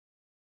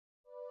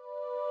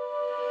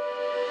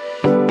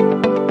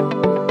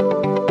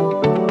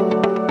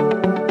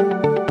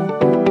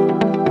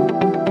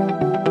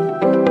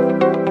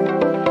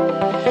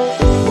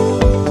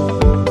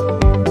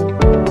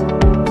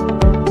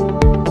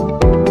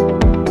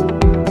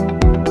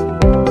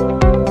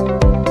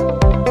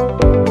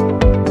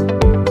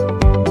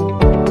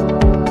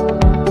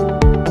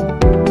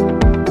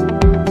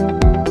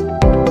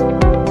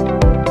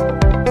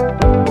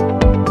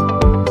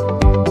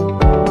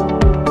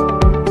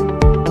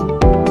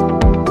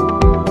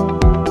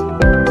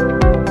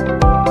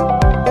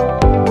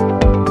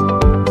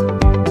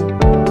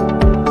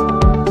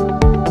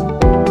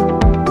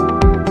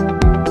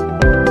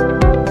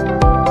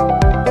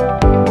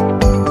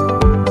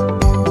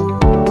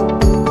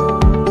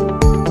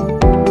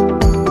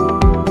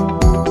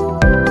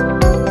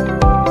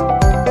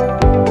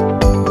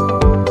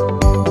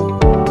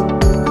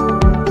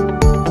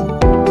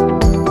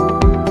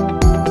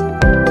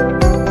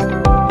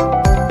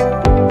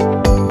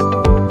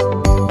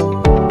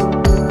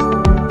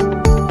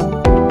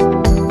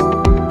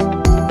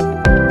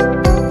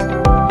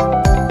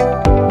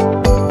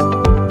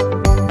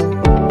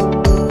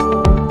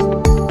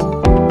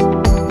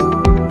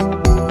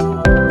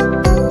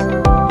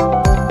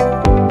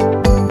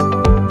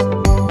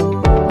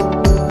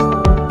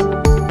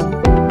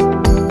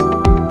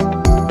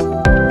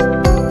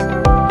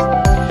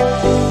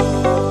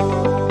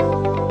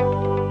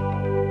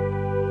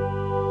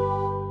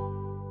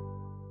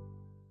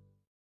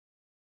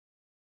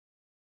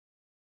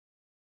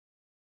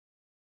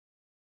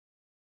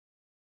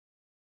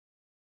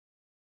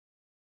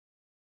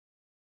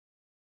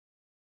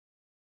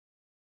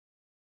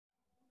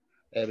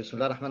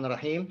Bismillah ar-Rahman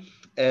ar-Rahim.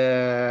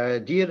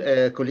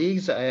 Dear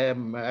colleagues,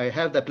 I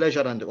have the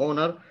pleasure and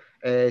honor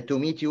to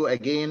meet you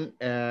again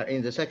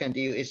in the second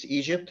EUS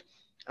Egypt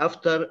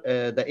after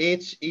the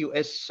 8th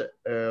EUS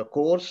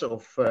course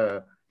of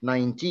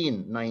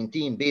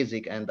 19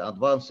 basic and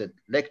advanced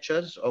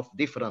lectures of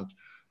different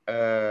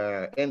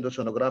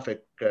endosonographic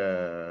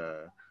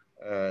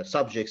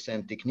subjects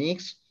and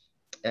techniques.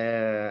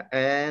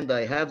 And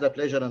I have the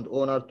pleasure and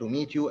honor to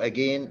meet you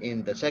again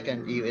in the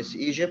second EUS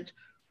Egypt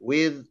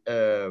with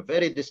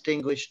very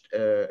distinguished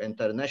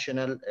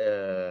international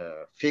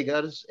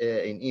figures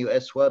in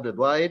EUS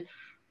worldwide.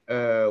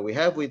 We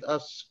have with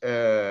us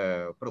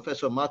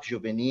Professor Marc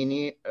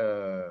Giovannini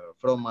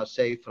from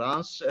Marseille,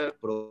 France,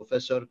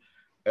 Professor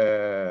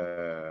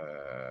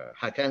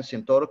Hakan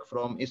Sintork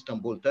from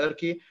Istanbul,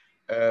 Turkey,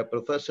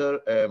 Professor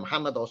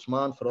Mohammed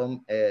Osman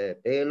from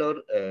Baylor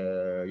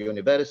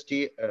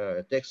University,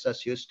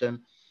 Texas,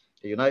 Houston,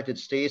 United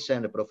States,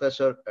 and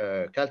Professor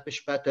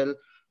Kalpesh Patel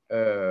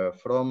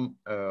from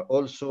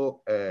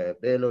also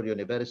Baylor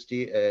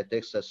University,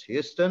 Texas,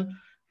 Houston.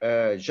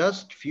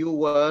 Just few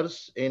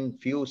words in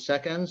few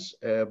seconds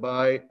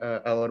by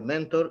our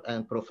mentor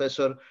and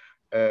Professor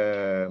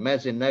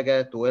Mazin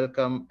Naga to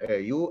welcome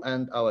you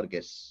and our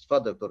guests.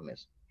 Fadl, Dr.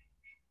 Mazin.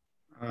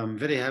 I'm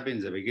very happy in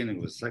the beginning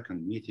of the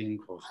second meeting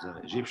of the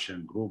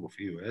Egyptian group of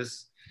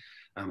EUS.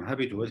 I'm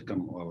happy to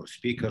welcome our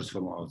speakers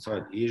from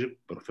outside Egypt,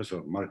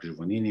 Professor Marc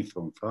Giovannini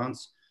from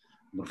France,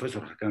 Professor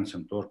Hakan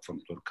Sintork from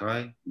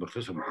Turkey,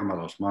 Professor Mohammed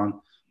Osman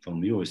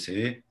from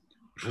USA,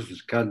 Professor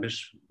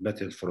Kalpesh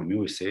Patel from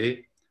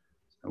USA,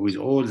 with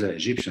all the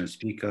Egyptian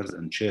speakers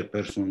and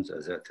chairpersons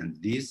as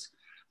attendees.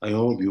 I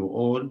hope you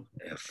all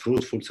a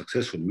fruitful,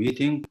 successful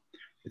meeting.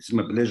 It's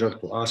my pleasure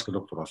to ask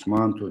Dr.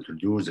 Osman to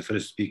introduce the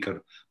first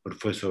speaker,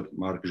 Professor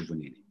Marc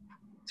Giovannini.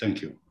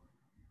 Thank you.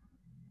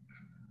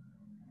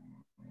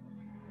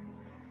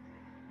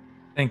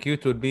 Thank you.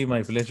 It would be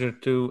my pleasure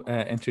to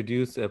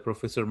introduce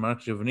Professor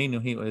Marc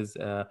Giovannini. He is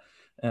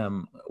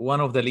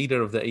one of the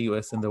leaders of the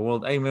EUS in the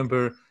world. I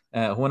remember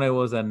when I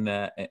was an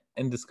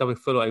endoscopic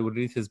fellow, I would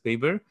read his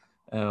paper,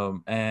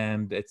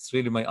 and it's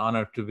really my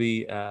honor to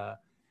be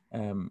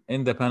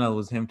in the panel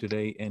with him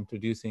today,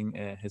 introducing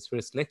his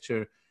first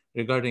lecture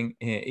regarding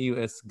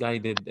EUS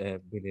guided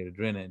biliary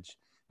drainage.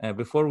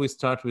 Before we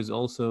start, we're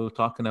also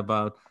talking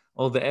about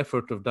all the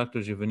effort of Dr.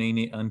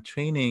 Giovannini on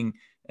training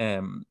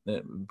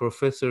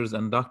professors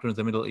and doctors in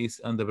the Middle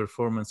East and the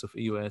performance of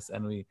EUS,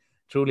 and we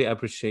truly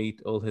appreciate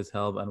all his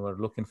help, and we're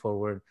looking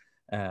forward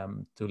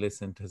to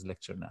listen to his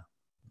lecture now.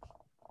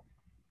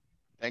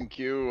 Thank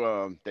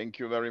you. Thank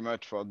you very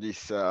much for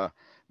this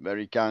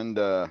very kind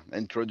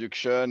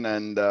introduction.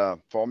 And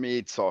for me,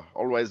 it's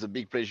always a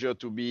big pleasure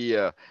to be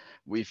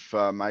with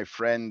my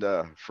friend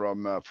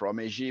from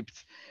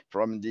Egypt,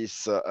 from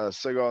this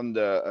second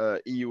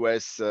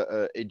EUS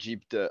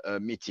Egypt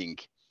meeting.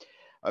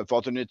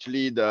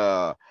 Unfortunately,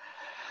 the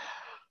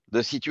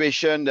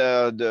situation,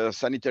 the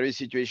sanitary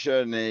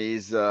situation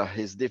is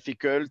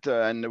difficult,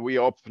 and we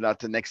hope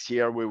that next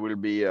year we will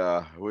be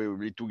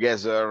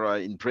together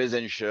in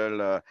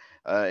presential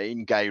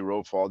in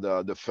Cairo for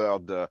the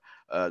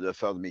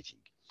third meeting.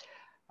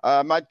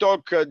 My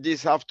talk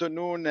this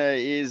afternoon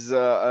is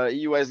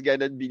EUS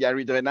guided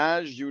biliary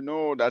drainage. You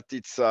know that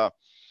it's a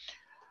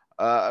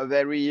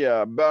very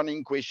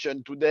burning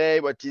question today.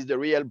 What is the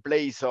real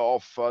place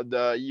of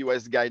the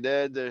EUS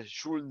guided?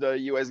 Should the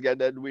EUS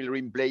guided will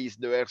replace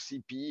the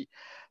RCP?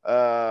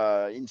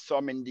 In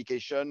some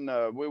indication,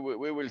 we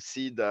will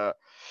see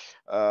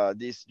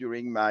this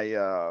during my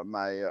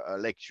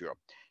lecture.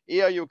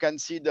 Here you can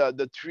see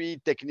the three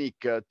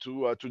techniques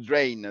to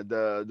drain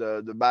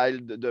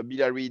the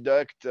biliary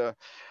duct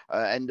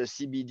and the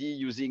CBD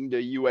using the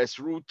EUS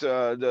route.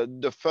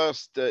 The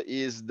first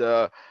is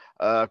the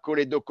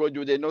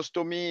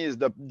choledochoduodenostomy, is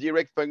the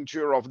direct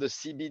puncture of the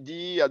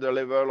CBD at the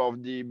level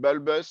of the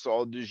bulbus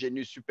or the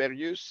genius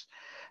superius,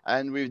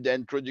 and with the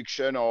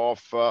introduction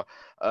of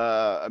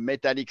a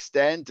metallic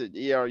stent.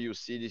 Here you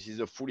see this is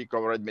a fully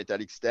covered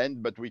metallic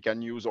stent, but we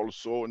can use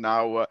also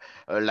now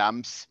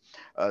lamps,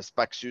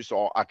 Spaxus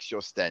or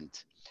Axio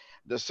stent.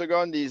 The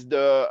second is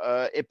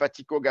the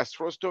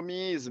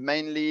hepaticogastrostomy, is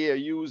mainly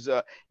used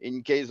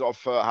in case of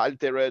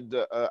altered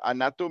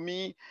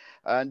anatomy.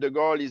 And the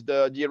goal is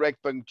the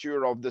direct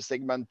puncture of the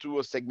segment 2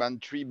 or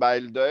segment 3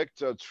 bile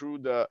duct through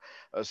the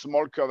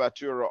small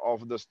curvature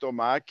of the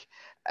stomach,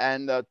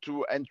 and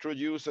to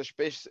introduce a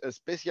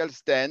special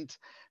stent,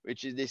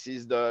 which is this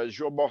is the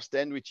Jobor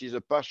stent, which is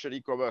a partially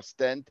covered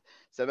stent,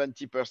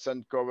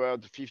 70%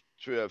 covered,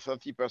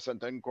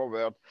 30%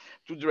 uncovered,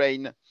 to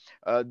drain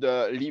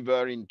the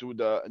liver into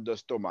the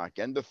stomach.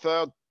 And the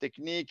third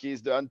technique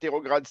is the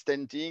anterograde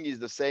stenting, is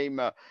the same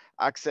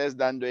access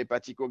than the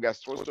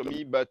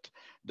hepaticogastrostomy, but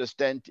the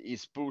stent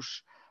is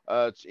pushed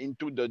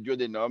into the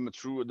duodenum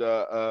through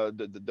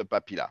the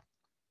papilla.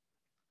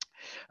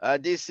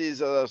 This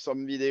is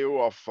some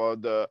video of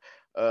the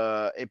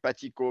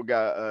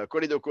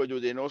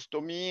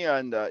choledochoduodenostomy,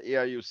 and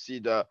here you see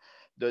the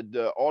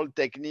old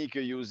technique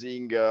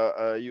using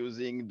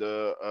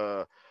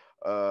the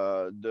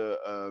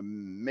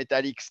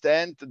metallic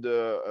stent,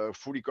 the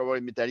fully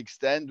covered metallic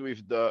stent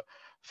with the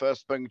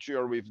first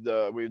puncture with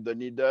the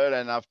needle,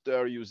 and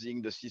after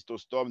using the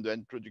cystostom, the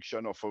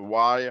introduction of a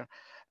wire,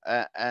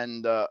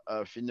 and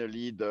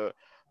finally the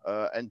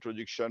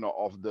introduction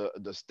of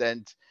the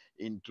stent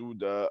into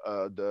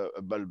the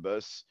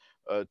bulbus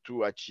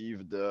to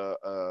achieve the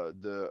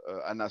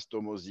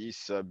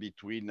anastomosis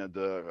between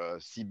the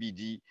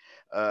CBD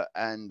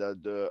and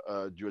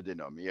the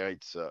duodenum. Here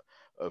it's a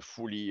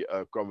fully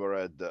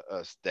covered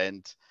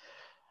stent,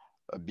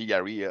 a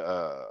biliary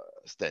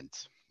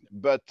stent.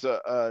 But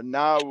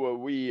now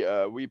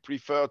we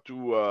prefer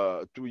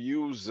to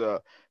use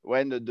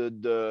when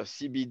the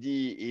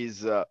CBD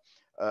is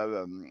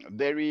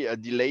very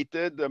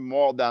dilated,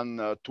 more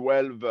than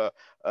 12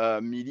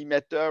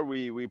 millimeter.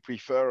 We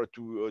prefer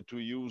to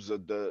use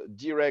the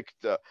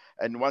direct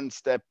and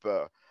one-step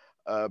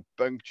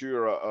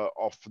puncture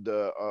of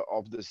the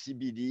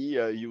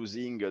CBD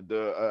using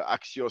the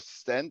Axios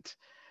stent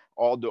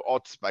or the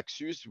Hotz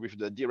Maxus with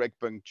the direct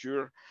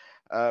puncture.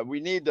 We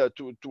need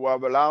to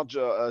have a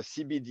larger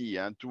CBD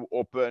and to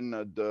open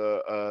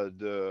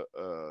the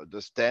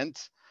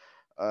stent,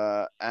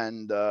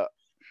 and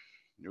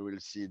you will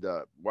see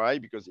why,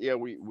 because here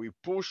we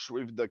push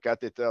with the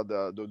catheter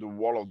the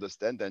wall of the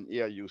stent, and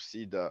here you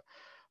see the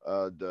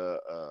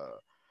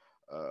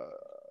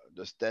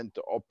stent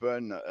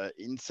open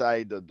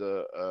inside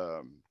the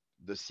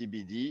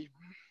CBD,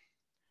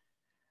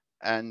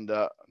 and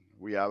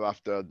we have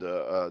after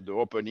the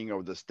opening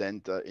of the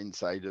stent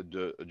inside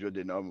the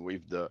duodenum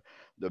with the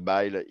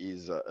bile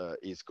is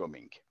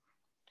coming.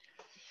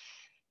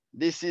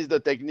 This is the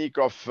technique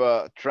of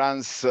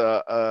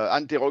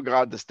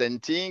anterograde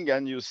stenting,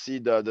 and you see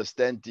the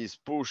stent is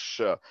pushed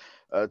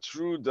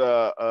through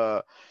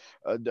into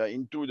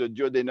the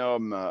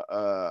duodenum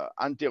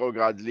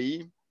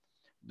anterogradely.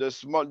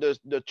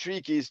 The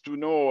trick is to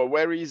know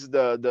where is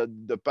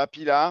the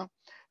papilla,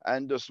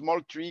 and the small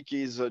trick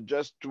is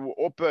just to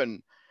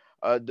open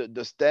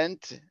the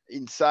stent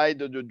inside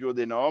the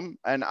duodenum,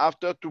 and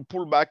after to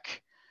pull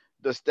back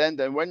the stent,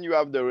 and when you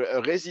have the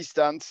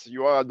resistance,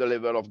 you are at the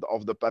level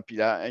of the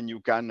papilla, and you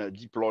can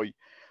deploy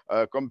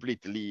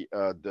completely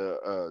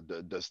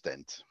the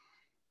stent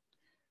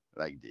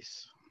like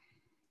this.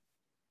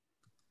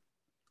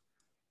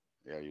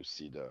 Here you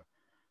see the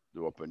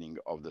opening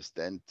of the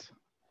stent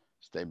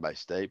step by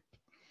step.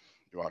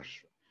 You are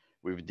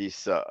with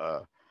this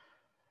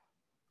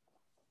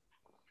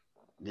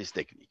this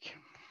technique.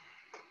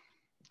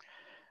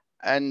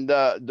 And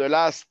the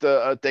last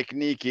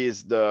technique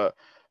is the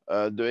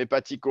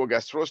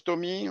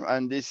hepaticogastrostomy,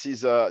 and this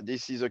is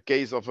a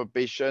case of a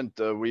patient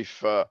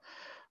with a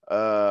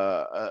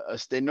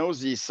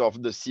stenosis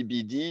of the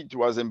CBD. It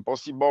was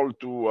impossible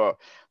to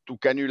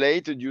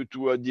cannulate due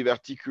to a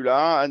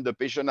diverticula, and the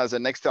patient has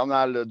an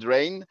external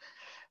drain,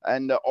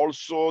 and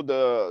also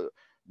the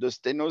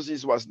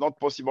stenosis was not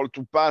possible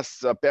to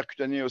pass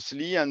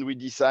percutaneously, and we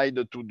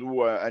decided to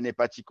do an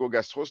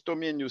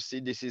hepaticogastrostomy, and you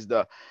see this is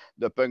the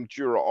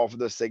puncture of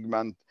the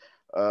segment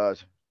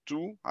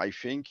 2, I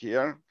think,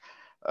 here,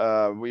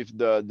 with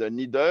the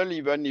needle.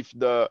 Even if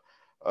the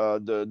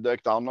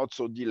ducts are not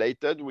so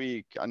dilated,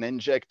 we can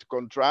inject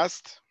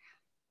contrast.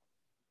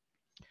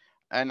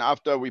 And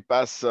after we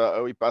pass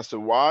a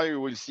wire,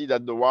 you will see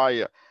that the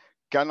wire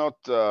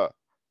cannot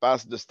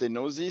pass the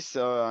stenosis,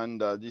 and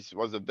this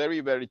was a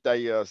very, very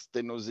tight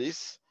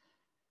stenosis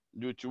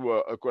due to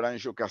a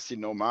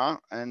cholangiocarcinoma,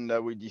 and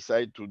we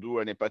decided to do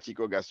an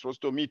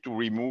hepaticogastrostomy to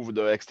remove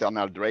the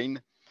external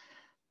drain.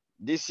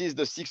 This is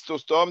the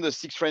cystostom, the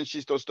 6 French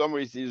cystostom,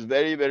 which is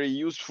very, very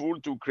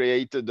useful to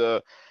create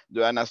the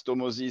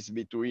anastomosis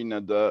between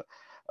the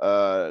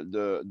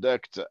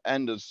duct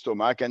and the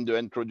stomach, and the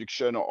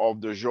introduction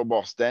of the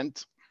Jobor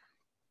stent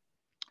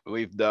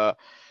with the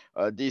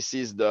this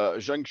is the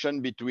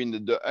junction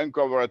between the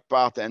uncovered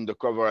part and the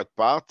covered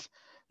part.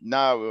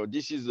 Now,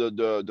 this is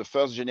the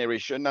first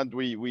generation, and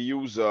we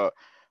use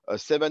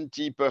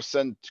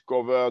 70%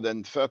 covered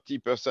and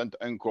 30%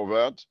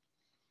 uncovered.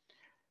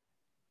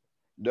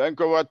 The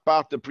uncovered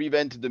part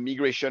prevent the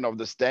migration of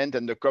the stent,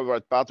 and the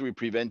covered part will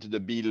prevent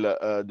the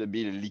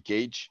bile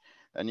leakage.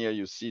 And here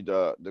you see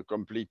the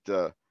complete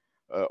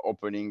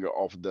opening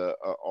of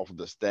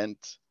the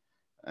stent,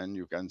 and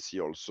you can see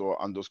also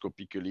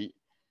endoscopically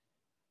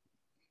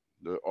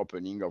the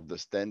opening of the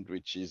stent,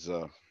 which is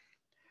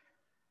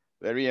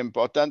very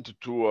important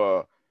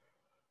to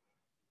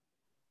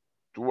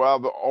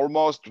have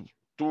almost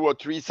 2 or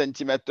 3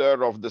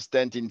 centimeters of the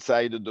stent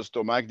inside the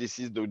stomach. This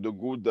is the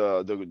good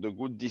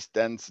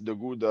distance, the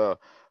good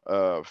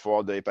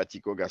for the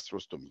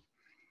hepaticogastrostomy.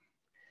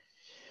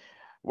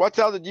 What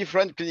are the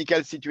different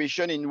clinical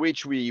situations in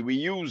which we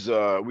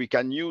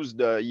can use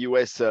the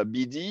EUS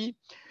BD?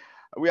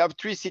 We have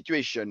 3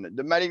 situations: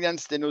 the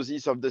malignant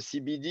stenosis of the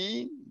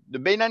CBD, the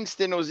benign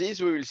stenosis.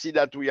 We will see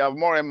that we have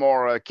more and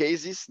more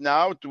cases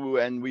now,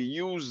 and we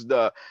use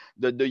the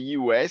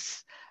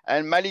EUS,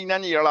 and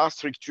malignant hilar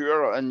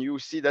stricture, and you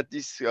see that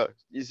this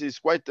is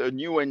quite a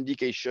new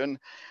indication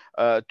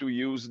to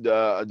use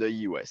the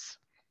EUS.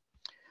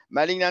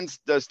 malignant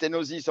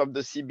stenosis of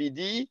the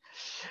CBD.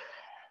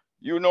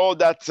 You know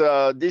that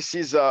this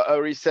is a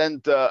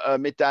recent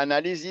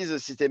meta-analysis, a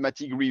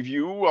systematic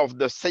review of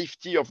the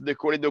safety of the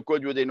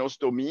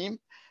choledochoduodenostomy.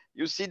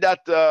 You see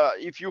that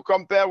if you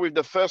compare with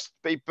the first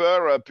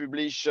paper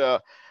published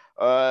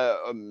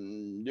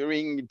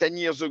during 10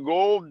 years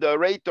ago, the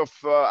rate of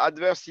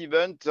adverse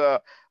event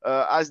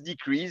has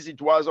decreased.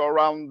 It was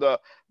around the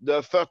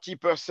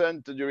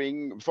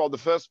 30% for the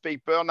first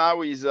paper.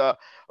 Now is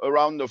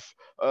around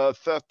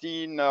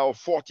 13 or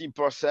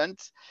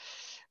 40%.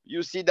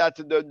 You see that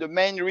the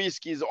main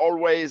risk is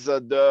always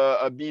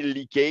the bile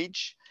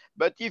leakage.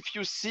 But if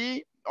you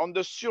see on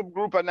the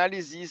subgroup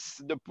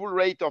analysis, the pool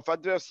rate of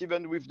adverse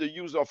event with the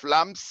use of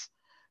lamps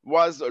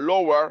was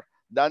lower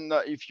than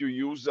if you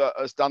use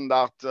a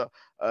standard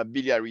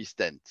biliary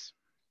stent.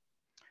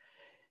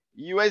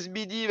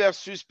 USBD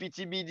versus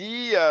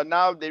PTBD,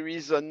 now there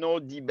is no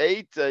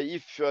debate.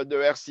 If the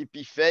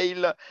RCP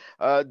fail,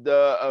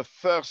 the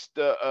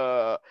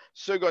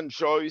second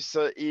choice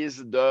is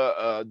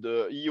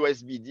the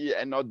USBD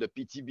and not the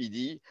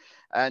PTBD.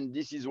 And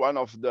this is one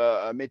of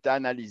the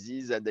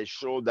meta-analyses that they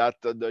show that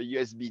the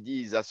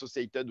USBD is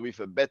associated with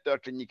a better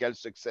clinical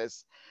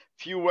success,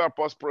 fewer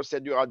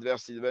post-procedure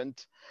adverse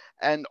events,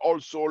 and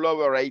also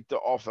lower rate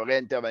of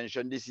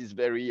reintervention. This is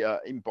very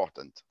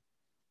important.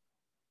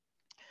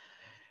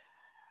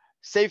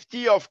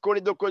 Safety of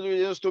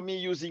choledochoduodenostomy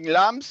using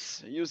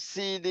lamps. You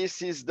see,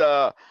 this is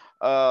the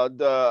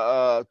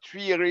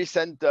three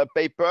recent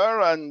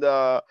paper, and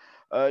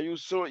you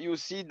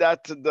see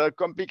that the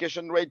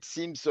complication rate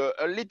seems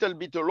a little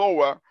bit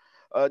lower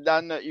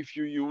than if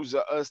you use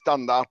a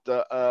standard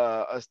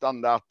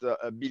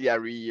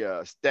biliary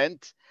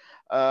stent,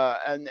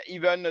 and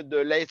even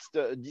the latest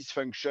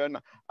dysfunction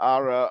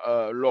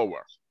are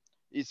lower.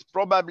 It's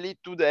probably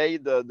today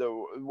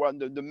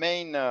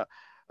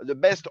the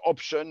best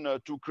option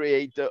to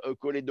create a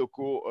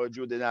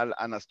choledochoduodenal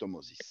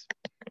anastomosis.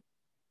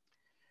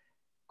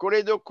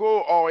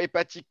 Choledocho or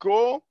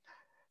hepatico,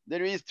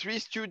 there is 3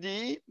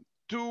 studies.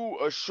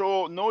 2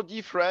 show no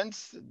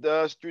difference,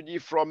 the study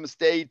from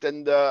State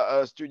and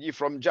the study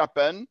from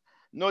Japan.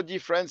 No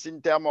difference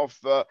in terms of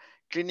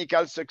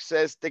clinical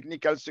success,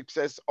 technical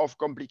success of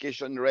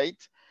complication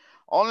rate.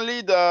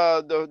 Only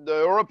the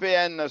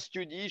European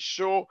studies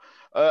show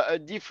a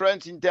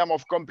difference in terms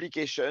of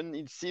complication.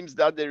 It seems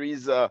that there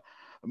is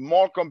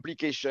more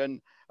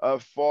complication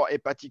for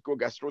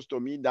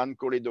hepaticogastrostomy than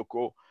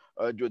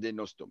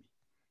choledochoduodenostomy.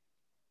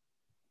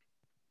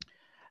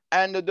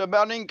 And the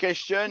burning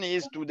question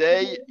is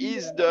today,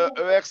 is the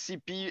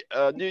ERCP,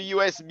 the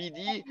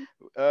USBD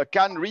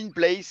can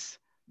replace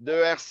the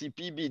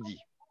ERCP BD?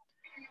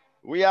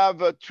 We have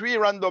 3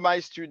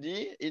 randomized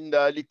studies in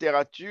the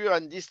literature,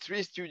 and these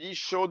 3 studies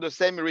show the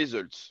same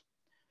results.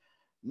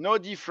 No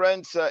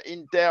difference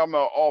in terms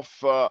of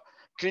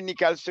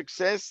clinical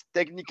success,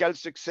 technical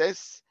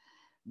success.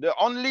 The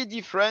only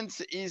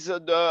difference is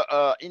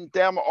in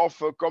terms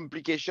of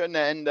complication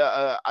and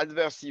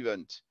adverse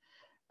event.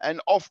 And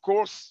of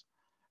course,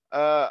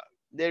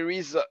 there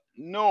is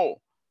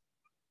no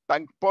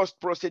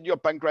post-procedure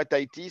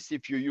pancreatitis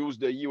if you use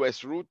the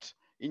EUS route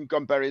in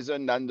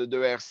comparison than the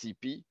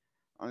RCP.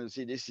 And you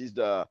see, this is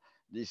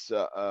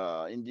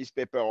in this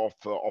paper of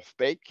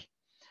Peck.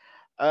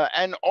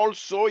 And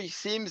also, it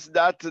seems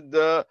that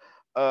the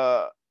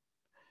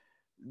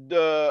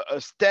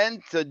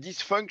stent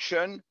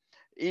dysfunction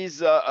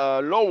is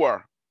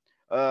lower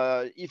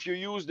if you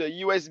use the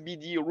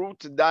USBD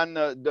route than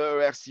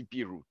the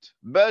RCP route.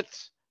 But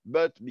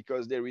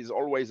because there is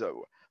always a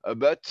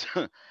but,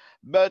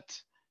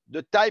 but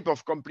the type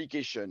of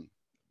complication,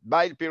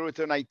 bile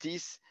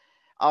peritonitis,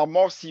 are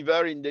more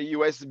severe in the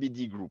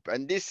USBD group.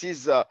 And this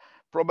is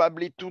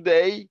probably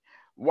today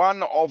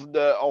one of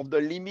the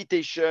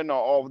limitation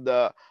of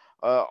the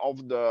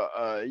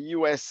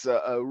US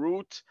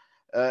route,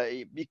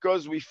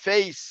 because we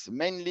face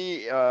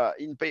mainly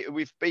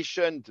with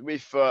patients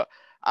with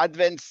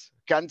advanced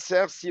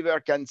cancer,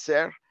 severe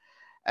cancer,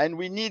 and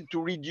we need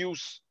to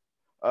reduce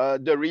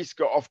the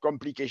risk of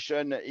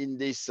complication in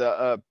this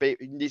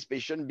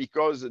patient,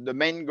 because the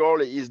main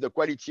goal is the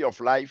quality of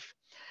life.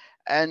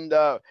 And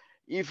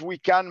if we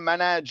can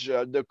manage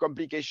the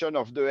complication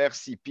of the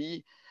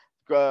RCP,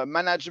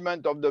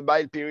 management of the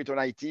bile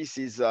peritonitis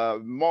is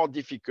more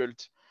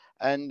difficult,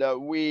 and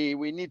we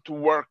need to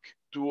work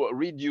to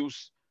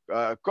reduce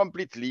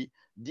completely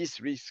this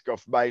risk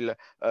of bile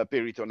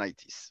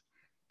peritonitis.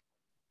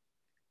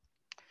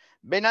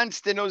 Benign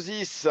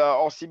stenosis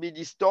or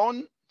CBD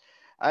stone,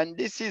 and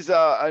this is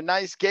a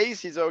nice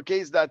case. It's a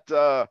case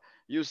that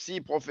you see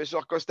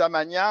Professor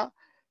Costamagna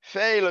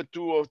failed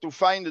to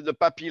find the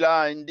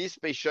papilla in this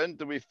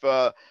patient with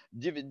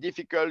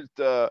difficult,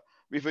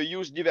 with a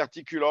used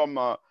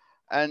diverticulum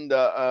and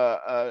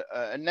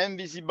an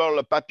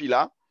invisible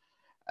papilla.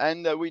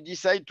 And we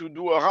decided to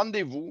do a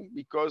rendezvous,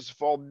 because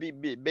for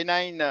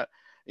benign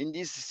in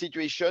this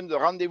situation, the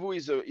rendezvous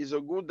is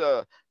a good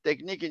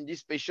technique in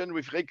this patient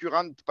with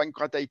recurrent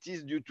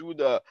pancreatitis due to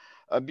the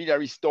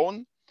biliary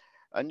stone.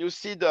 And you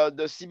see the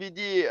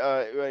CBD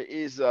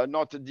is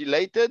not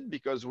dilated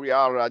because we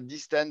are at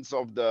distance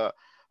of the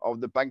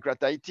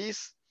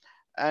pancreatitis.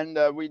 And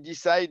we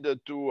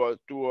decided to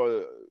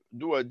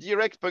do a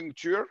direct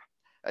puncture.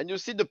 And you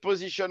see the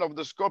position of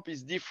the scope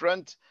is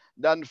different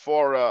than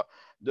for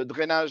the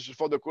drainage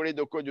for the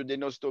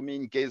choledochoduodenostomy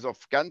in case of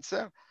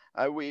cancer.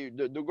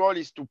 The goal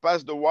is to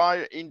pass the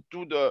wire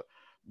into the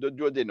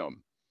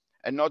duodenum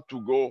and not to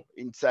go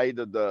inside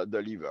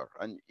the liver.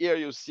 And here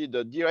you see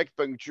the direct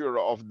puncture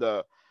of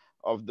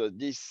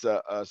this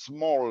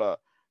small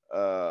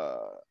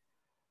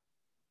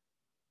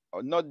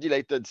not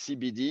dilated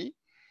CBD.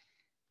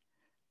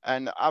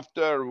 And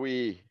after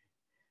we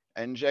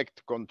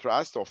inject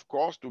contrast, of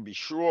course, to be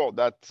sure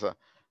that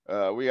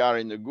we are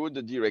in a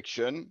good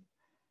direction.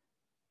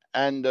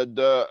 And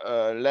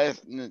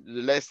the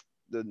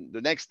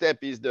next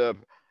step is the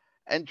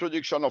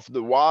introduction of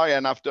the wire,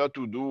 and after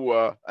to do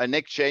an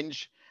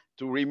exchange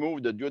to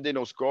remove the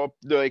duodenoscope,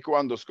 the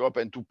echoendoscope,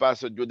 and to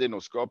pass a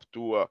duodenoscope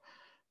to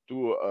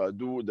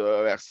do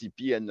the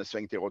RCP and the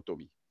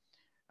sphincterotomy.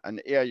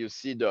 And here you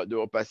see the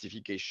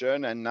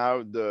opacification, and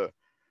now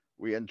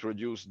we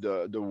introduce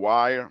the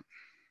wire,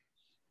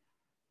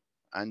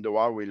 and the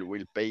wire will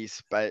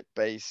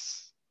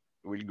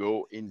will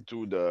go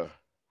into the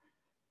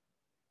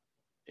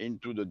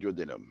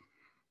duodenum.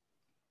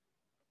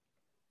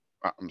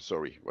 I'm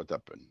sorry, what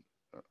happened?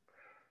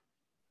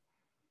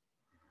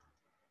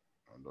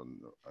 I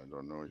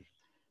don't know if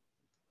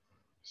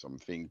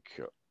something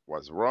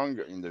was wrong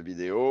in the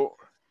video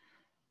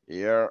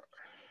here.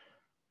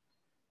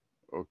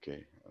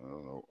 Okay, I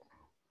don't know.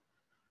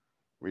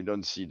 We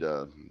don't see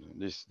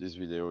this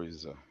video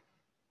is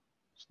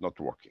it's not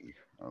working.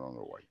 I don't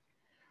know why.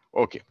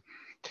 Okay.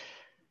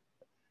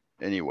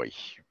 Anyway,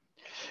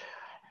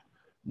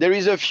 there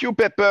is a few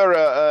paper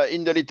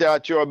in the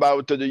literature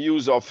about the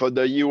use of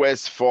the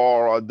EUS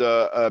for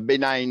the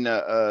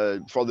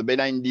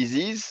benign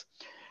disease.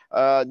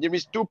 There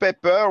is two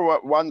papers,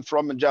 one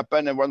from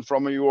Japan and one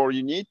from your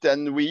unit,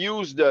 and we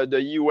use the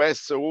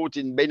EUS route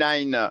in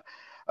benign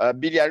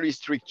biliary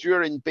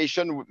stricture in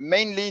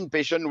mainly in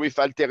patients with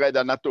altered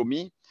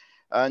anatomy.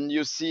 And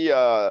you see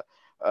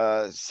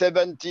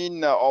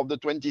 17 of the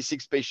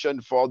 26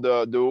 patients for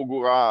the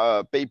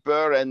Ogura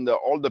paper, and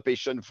all the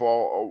patients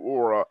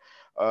for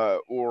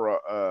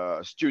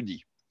our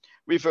study.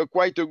 With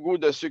quite a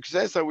good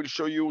success, I will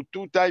show you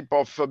two types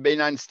of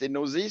benign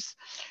stenosis.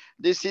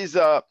 This is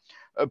a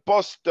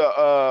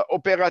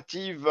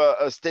post-operative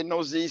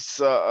stenosis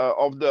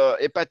of the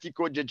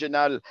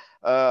hepatico-jejunal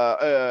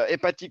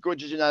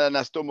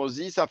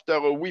anastomosis after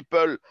a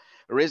Whipple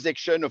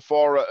resection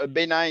for a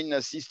benign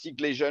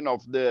cystic lesion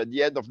of the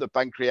head of the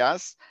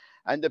pancreas.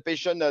 And the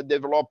patient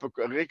developed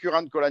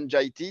recurrent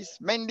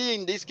cholangitis. Mainly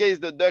in this case,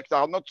 the ducts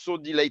are not so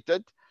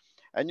dilated.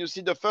 And you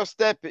see the first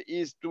step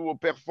is to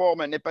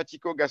perform an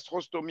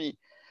hepatico-gastrostomy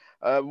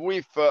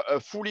with a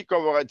fully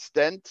covered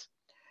stent.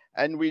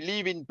 And we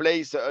leave in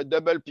place a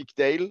double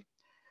pigtail.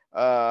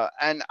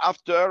 And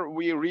after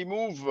we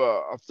remove,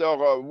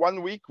 after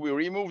 1 week, we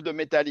remove the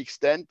metallic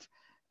stent,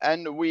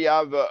 and we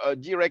have a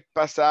direct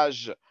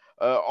passage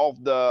of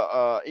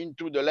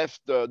into the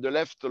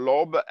left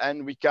lobe,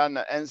 and we can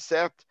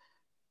insert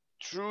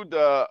through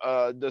the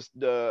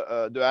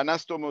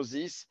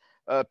anastomosis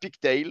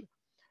pigtail.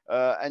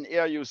 And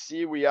here you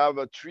see we have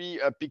a 3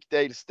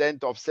 pigtail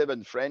stent of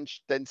 7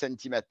 French, 10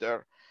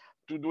 centimeter,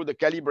 to do the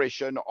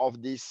calibration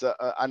of this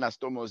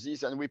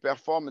anastomosis. And we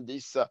perform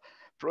this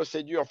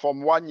procedure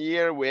from 1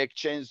 year. We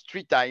exchange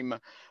 3 times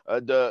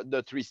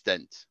the 3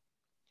 stents.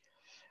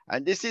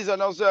 And this is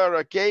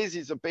another case.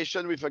 It's a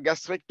patient with a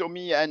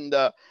gastrectomy and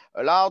a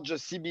large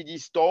CBD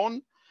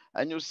stone.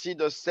 And you see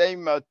the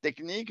same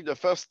technique. The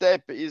first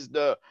step is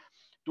to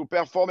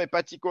perform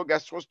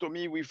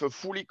hepatico-gastrostomy with a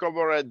fully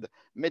covered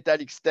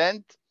metallic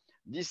stent.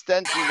 This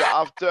stent is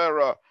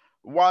after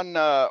 1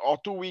 or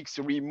 2 weeks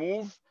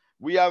removed.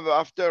 We have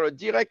after a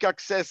direct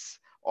access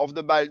of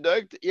the bile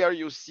duct. Here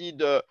you see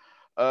the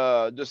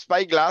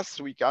spyglass.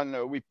 We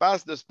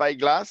pass the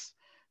spyglass.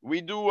 We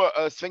do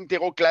a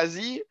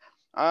sphincteroclasy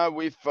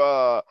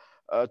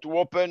to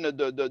open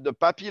the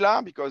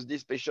papilla, because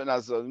this patient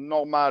has a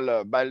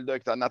normal bile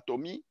duct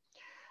anatomy.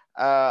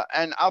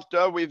 And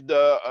after with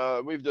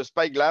the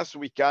spyglass,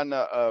 we can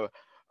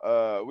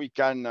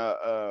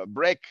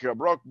break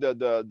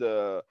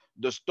the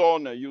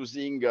stone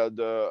using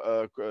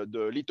the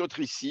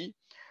lithotripsy.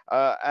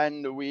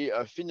 And we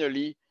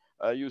finally,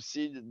 you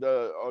see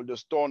all the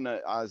stone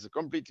has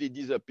completely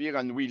disappeared,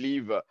 and we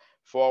leave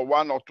for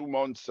 1 or 2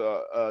 months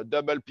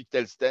double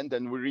pigtail stent,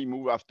 and we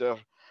remove after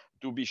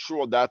to be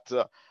sure that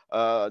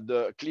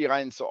the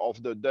clearance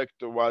of the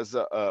duct was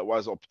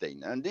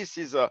obtained. And this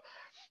is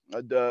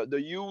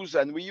the use,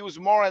 and we use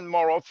more and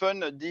more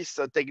often this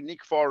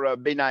technique for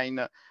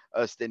benign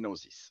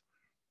stenosis.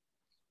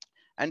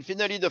 And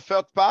finally, the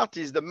third part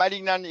is the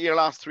malignant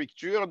hilar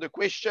stricture. The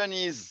question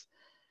is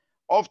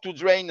how to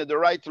drain the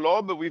right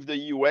lobe with the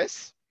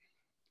EUS.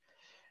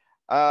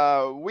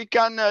 We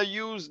can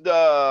use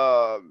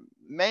the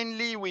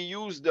mainly we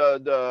use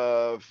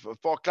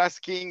for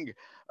clasking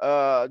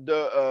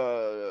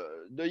the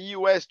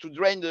EUS to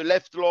drain the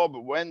left lobe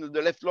when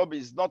the left lobe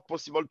is not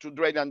possible to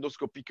drain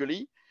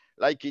endoscopically,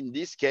 like in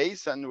this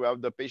case, and we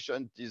have the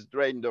patient is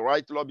drained, the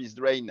right lobe is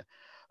drained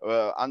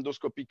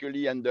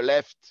endoscopically and the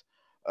left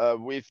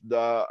with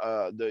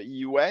the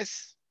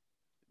EUS.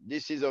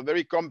 This is a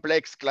very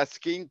complex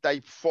clasking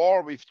type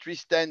 4 with 3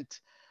 stents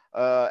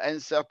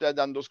inserted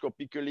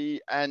endoscopically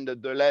and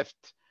the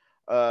left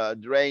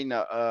drain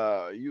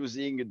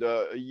using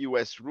the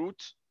EUS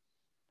route.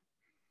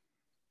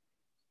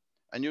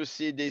 And you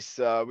see this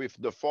with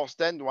the 4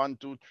 stents, 1,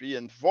 2, 3,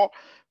 and 4,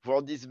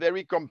 for this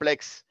very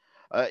complex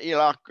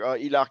hilar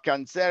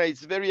cancer.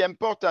 It's very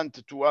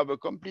important to have a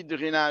complete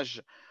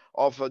drainage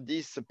of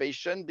this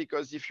patient,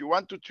 because if you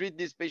want to treat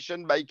this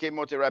patient by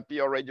chemotherapy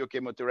or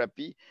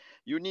radiochemotherapy,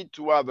 you need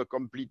to have a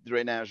complete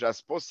drainage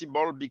as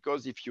possible,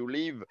 because if you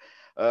leave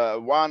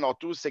 1 or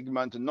 2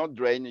 segments not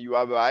drained, you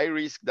have a high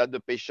risk that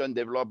the patient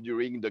develop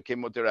during the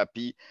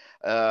chemotherapy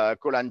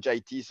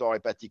cholangitis or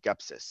hepatic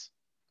abscess.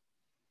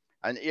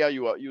 And here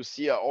you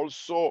see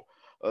also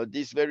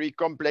this very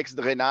complex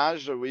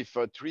drainage with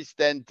 3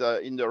 stents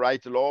in the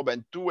right lobe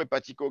and 2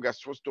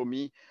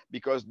 hepaticogastrostomy,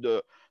 because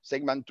the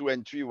segment 2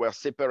 and 3 were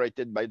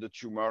separated by the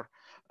tumor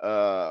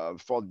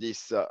for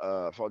this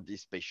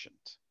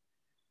patient.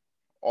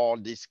 Or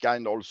this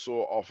kind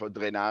also of a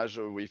drainage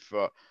with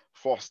 4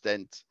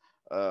 stents.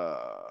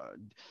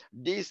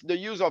 The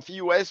use of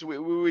EUS, we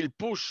will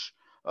push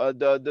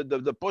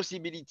the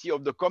possibility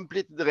of the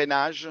complete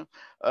drainage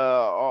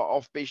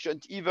of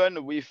patients,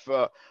 even with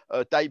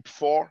type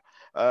 4,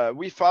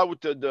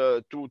 without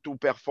to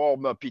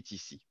perform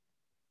PTC.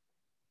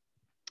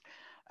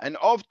 And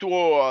how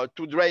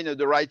to drain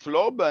the right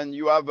lobe, and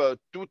you have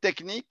 2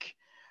 techniques,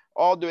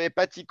 or the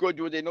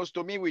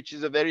hepaticoduodenostomy, which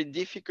is a very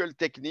difficult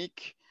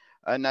technique,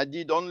 and I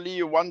did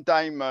only 1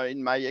 time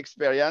in my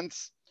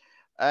experience,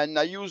 and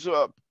I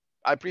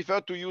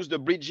prefer to use the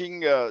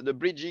bridging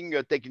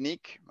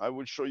technique. I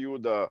will show you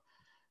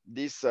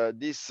this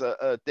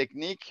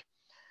technique.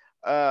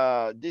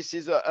 This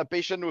is a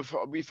patient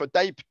with a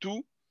type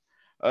 2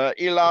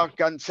 hilar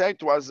cancer.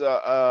 It was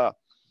a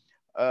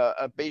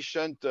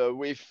patient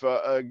with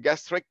a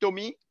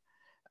gastrectomy,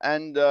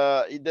 and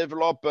he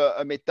developed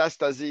a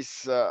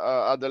metastasis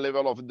at the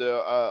level of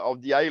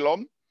the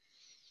hilum.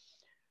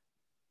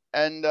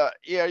 And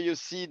here you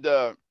see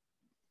the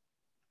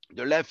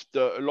left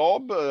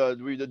lobe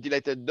with the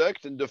dilated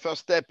duct. And the first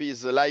step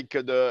is like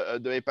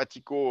the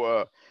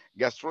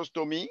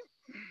hepaticogastrostomy.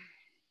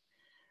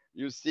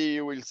 You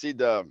will see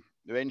the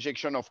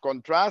injection of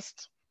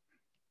contrast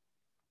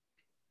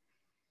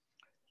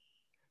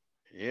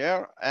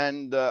here.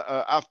 And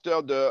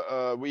after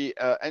we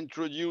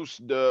introduce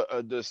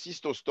the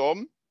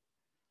cystostome.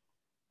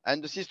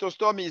 And the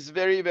cystostome is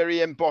very,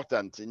 very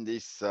important in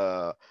this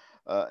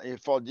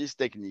for this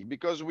technique,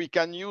 because we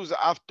can use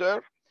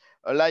after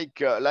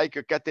like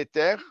a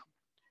catheter,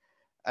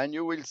 and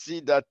you will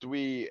see that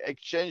we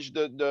exchange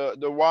the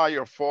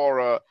wire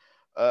for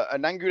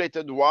an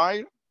angulated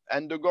wire,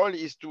 and the goal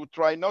is to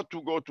try not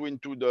to go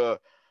into the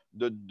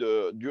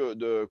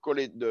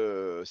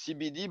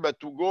CBD, but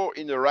to go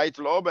in the right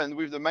lobe. And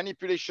with the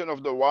manipulation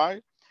of the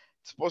wire,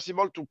 it's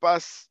possible to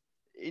pass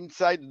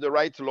inside the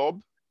right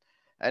lobe.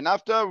 And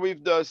after,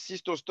 with the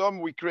cystostome,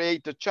 we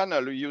create a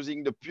channel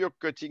using the pure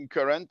cutting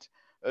current,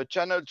 a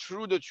channel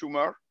through the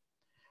tumor,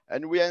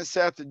 and we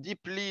insert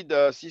deeply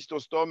the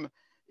cystostome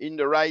in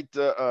the right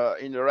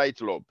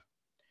lobe.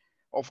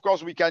 Of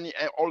course, we can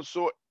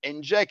also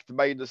inject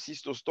by the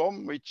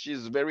cystostome, which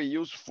is very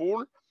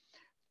useful,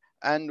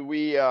 and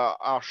we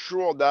are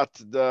sure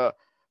that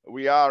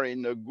we are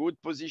in a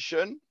good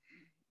position.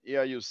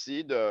 Here you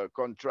see the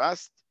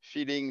contrast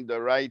filling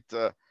the right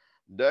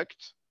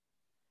duct.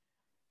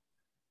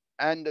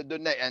 And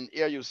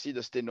here you see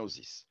the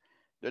stenosis.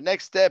 The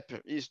next step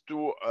is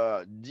to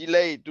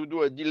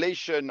do a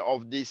dilation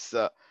of this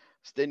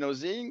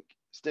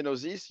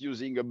stenosis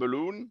using a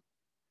balloon.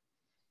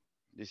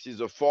 This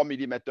is a 4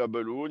 millimeter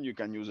balloon. You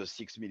can use a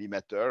 6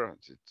 millimeter.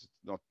 It's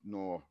not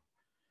no.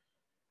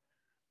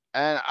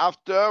 And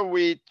after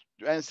we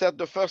insert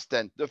the first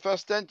stent. The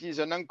first stent is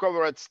an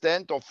uncovered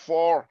stent of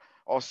 4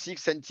 or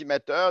 6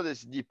 centimeters.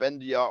 This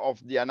depends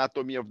of the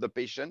anatomy of the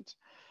patient.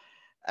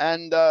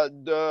 And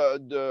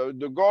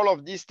the goal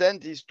of this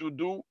stent is to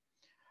do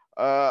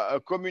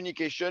a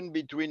communication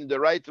between the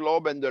right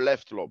lobe and the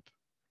left lobe.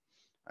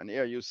 And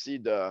here you see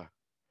the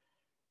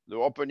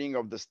opening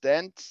of the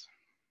stent.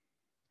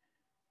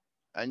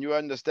 And you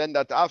understand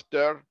that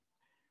after,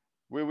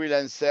 we will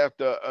insert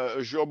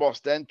a Giovannini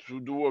stent to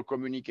do a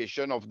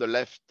communication of the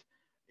left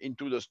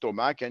into the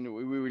stomach. And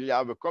we will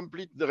have a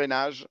complete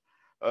drainage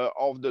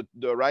of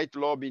the right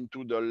lobe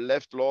into the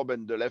left lobe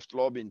and the left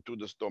lobe into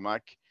the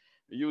stomach,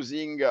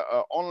 using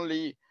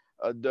only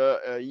the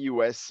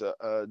EUS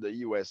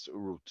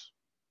route.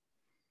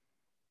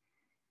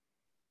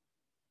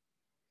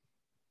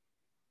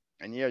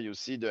 And here you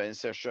see the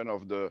insertion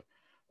of the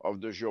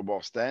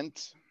Giovannini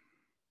stent.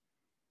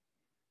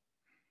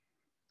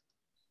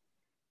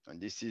 And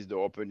this is the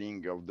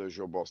opening of the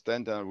Jobor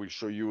stent, and I will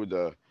show you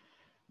the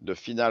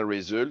final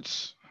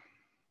results.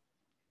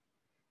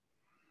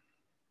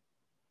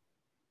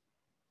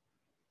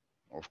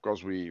 Of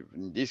course,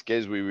 in this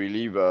case, we will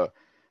leave a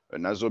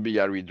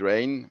nasobiliary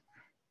drain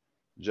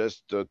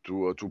just to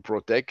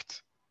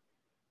protect.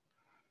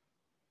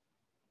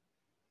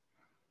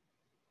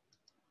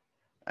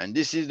 And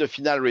this is the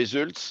final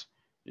results.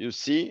 You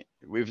see,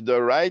 with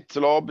the right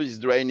lobe is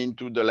drained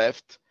into the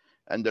left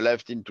and the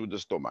left into the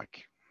stomach.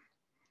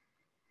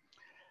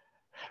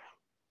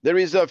 There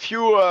is a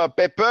few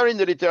paper in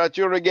the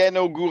literature, again,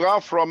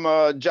 Ogura from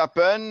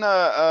Japan.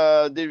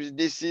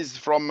 This is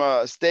from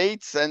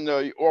States, and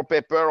our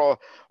paper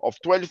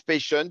of 12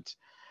 patients.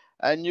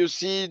 And you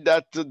see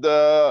that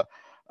the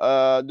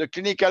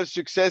clinical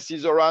success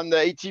is around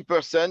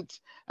 80%.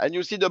 And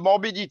you see the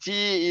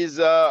morbidity is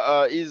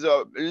a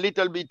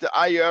little bit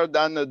higher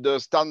than the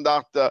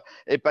standard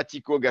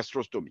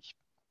hepatico-gastrostomy.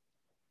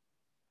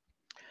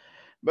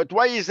 But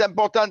why is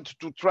important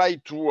to try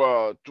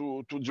to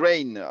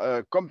drain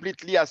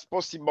completely as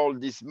possible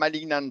this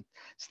malignant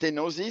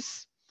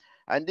stenosis?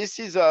 And this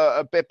is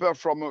a paper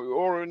from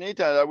our unit,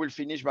 and I will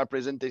finish my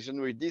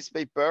presentation with this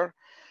paper.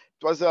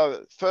 It was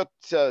a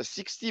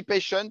 60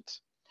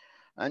 patient,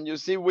 and you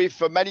see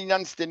with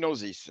malignant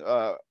stenosis,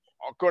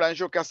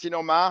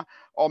 cholangiocarcinoma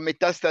or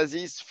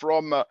metastasis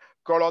from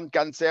colon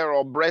cancer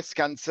or breast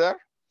cancer.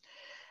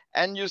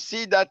 And you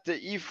see that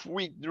if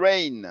we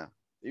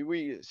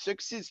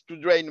succeed to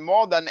drain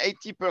more than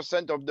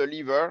 80% of the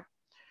liver,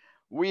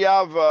 we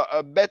have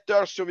a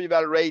better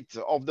survival rate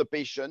of the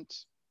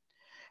patient.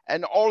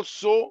 And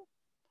also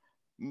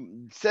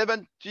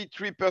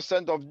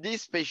 73% of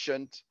these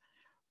patients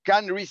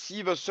can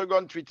receive a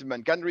second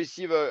treatment, can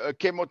receive a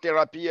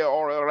chemotherapy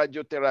or a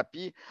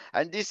radiotherapy.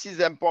 And this is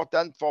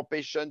important for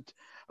patients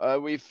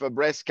with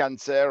breast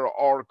cancer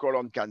or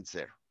colon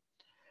cancer.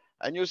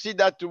 And you see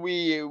that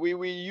we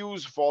will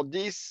use for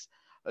this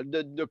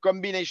the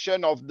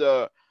combination of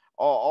the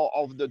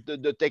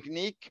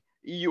technique,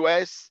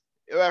 EUS,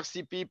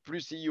 ERCP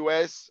plus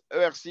EUS,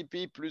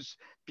 ERCP plus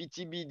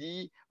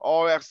PTBD,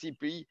 or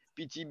ERCP,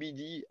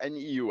 PTBD, and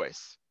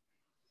EUS.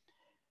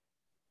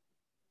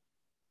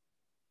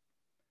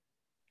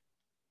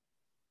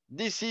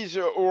 This is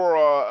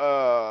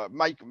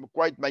my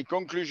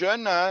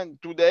conclusion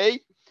today.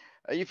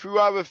 If you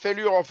have a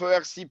failure of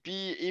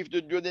ERCP, if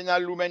the duodenal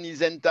lumen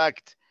is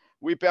intact,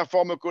 we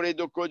perform a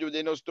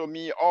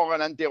choledochoduodenostomy or an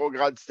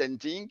anterograd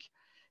stenting.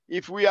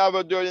 If we have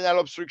a duodenal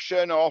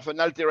obstruction or an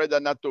altered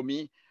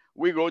anatomy,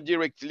 we go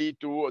directly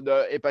to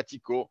the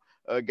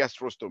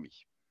hepatico-gastrostomy.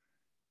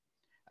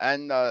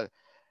 And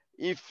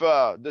if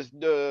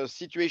the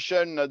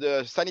situation,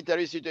 the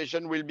sanitary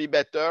situation will be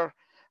better,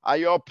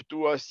 I hope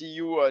to see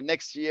you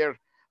next year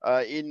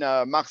in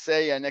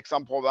Marseille and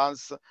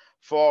Aix-en-Provence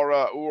for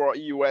our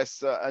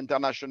EUS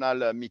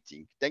international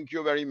meeting. Thank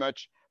you very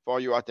much for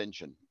your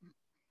attention.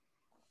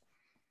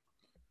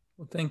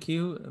 Well, thank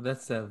you.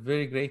 That's a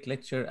very great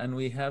lecture. And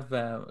we have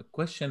a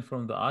question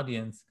from the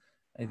audience.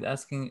 It's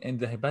asking, in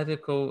the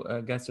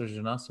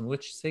hepatico-gastrostomy,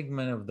 which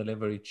segment of the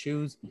liver you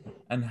choose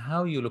and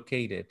how you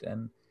locate it?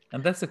 And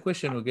that's a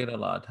question we get a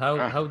lot.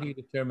 How do you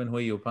determine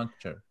where you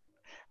puncture?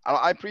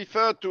 I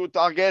prefer to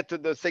target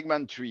the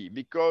segment 3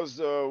 because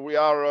we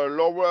are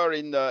lower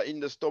in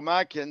the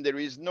stomach and there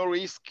is no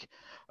risk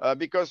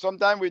because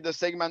sometimes with the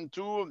segment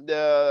 2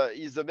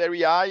 is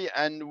very high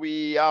and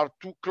we are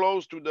too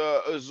close to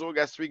the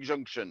esophageal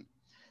junction,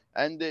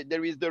 and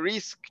there is the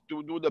risk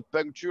to do the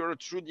puncture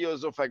through the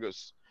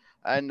esophagus,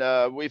 and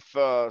with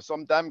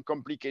sometimes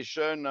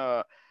complication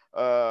as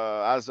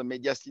a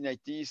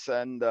mediastinitis,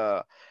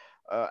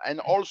 and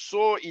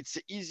also it's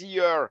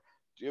easier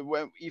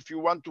if you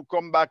want to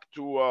come back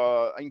to,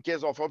 in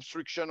case of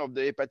obstruction of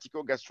the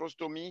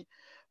hepatico-gastrostomy,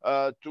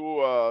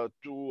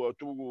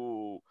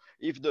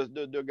 if the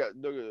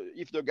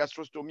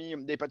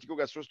gastrostomy, the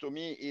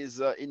hepatico-gastrostomy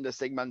is in the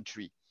segment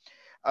 3.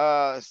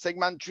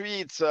 Segment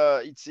 3,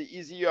 it's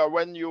easier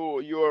when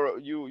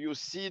you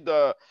see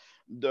the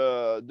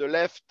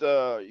left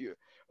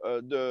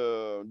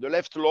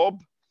lobe.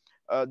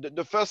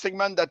 The first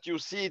segment that you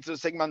see is the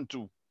segment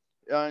 2.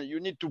 You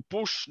need to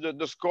push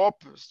the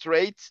scope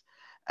straight.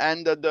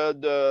 And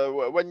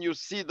when you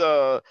see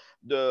the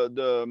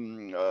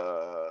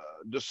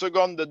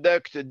second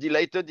duct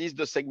dilated is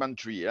the segment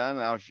 3, and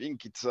I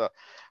think it's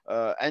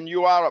and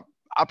you are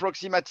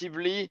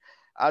approximately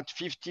at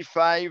 50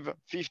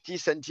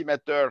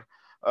 centimeter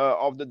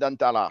of the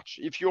dental arch.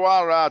 If you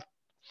are at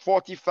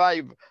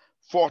 45,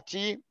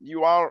 40,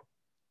 you are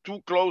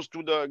too close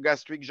to the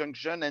gastric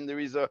junction, and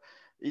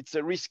it's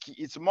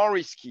more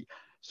risky.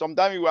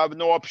 Sometimes you have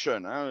no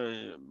option,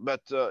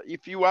 but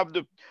if you have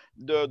the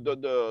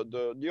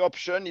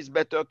option, it's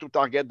better to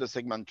target the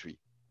segment 3.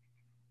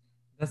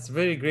 That's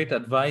very great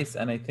advice,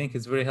 and I think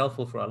it's very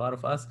helpful for a lot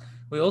of us.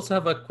 We also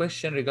have a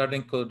question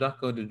regarding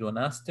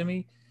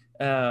choledochoduodenostomy.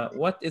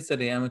 What is the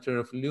diameter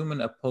of lumen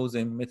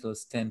opposing metal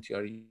stent you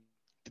are using?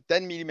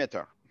 10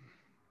 millimeter.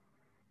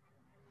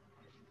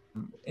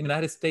 in the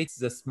United States,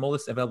 the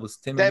smallest available is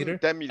 10 millimeter.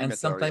 10 millimeter, and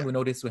sometimes yeah. we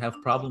notice we have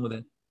problem with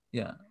it.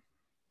 Yeah.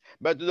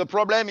 But the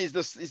problem is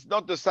it's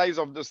not the size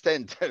of the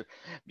stent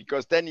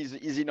because 10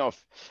 is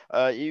enough.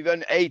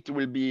 Even 8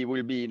 will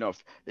be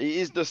enough. It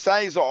is the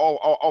size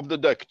of the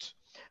duct.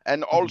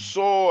 And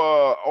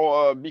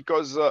also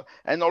because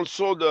and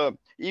also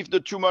if the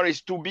tumor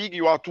is too big,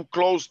 you are too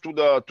close to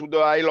the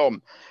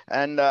hilum.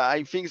 And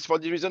I think it's for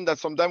the reason that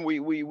sometimes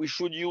we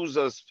should use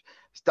a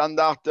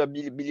standard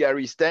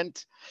biliary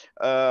stent.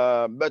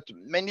 But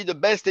mainly the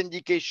best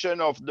indication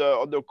of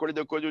the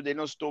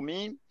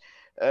choledochorioidenostomy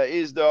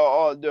is the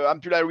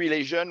ampullary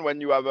lesion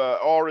when you have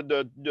or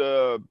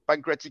the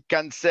pancreatic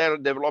cancer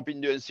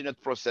developing the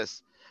incident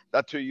process.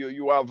 That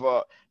you have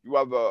a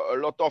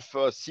lot of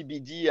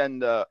CBD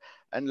and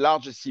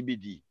large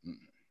CBD.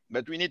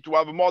 But we need to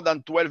have more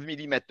than 12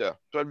 millimeter.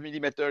 12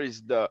 millimeter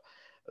is the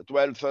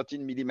 12,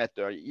 13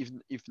 millimeter.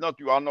 If not,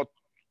 you are not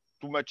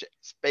too much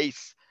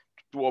space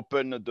to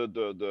open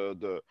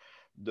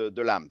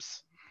the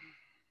lamps.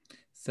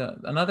 So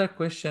another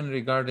question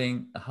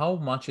regarding how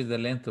much is the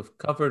length of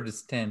covered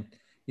stent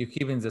you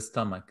keep in the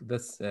stomach?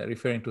 That's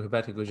referring to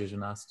hepatic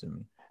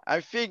osteogenestomy.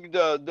 I think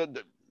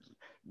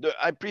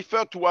I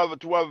prefer to have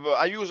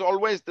I use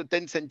always the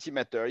 10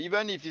 centimeter.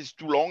 Even if it's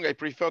too long, I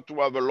prefer to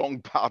have a long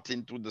part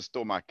into the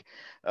stomach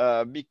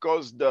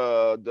because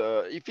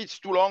if it's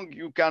too long,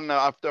 you can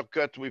after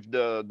cut with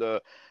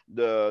the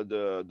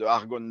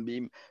argon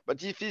beam.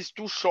 But if it's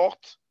too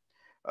short,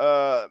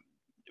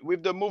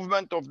 with the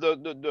movement of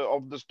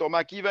the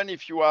stomach, even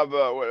if you have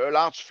a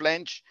large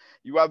flange,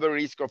 you have a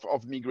risk of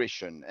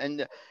migration.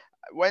 And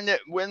when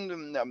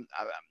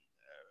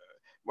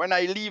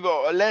I leave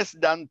less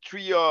than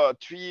 3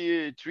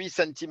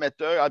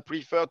 centimeter, I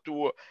prefer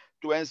to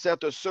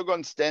insert a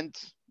second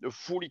stent, a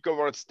fully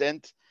covered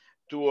stent,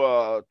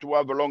 to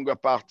have a longer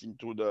part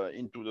into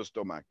the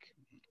stomach.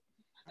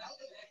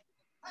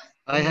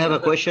 I have a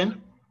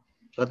question.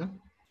 Pardon?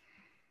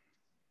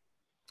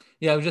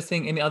 Yeah, I was just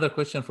saying, any other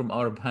question from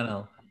our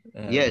panel?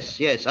 Yes,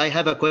 I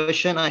have a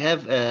question. I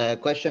have a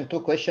question,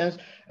 2 questions.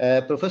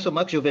 Professor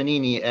Marc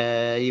Giovannini,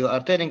 you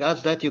are telling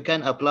us that you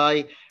can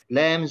apply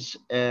LAMS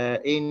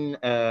in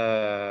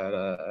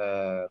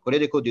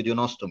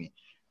choledochorioidenostomy.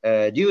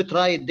 Do you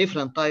try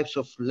different types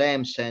of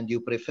LAMS and you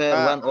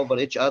prefer one over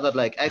each other,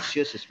 like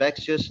Axios,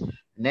 Spaxios,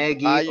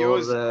 Nagy,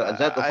 or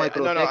that of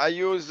Microtech? No,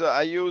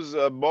 I use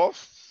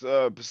both.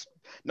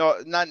 No,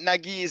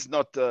 Nagy is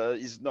not.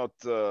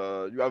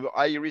 You have a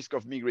high risk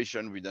of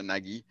migration with the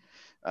Nagy,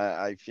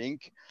 I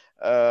think.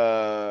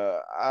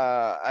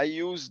 I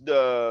use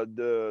the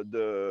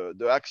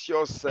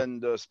Axios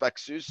and the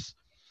Spaxius.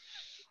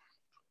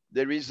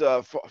 There is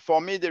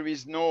for me there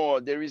is no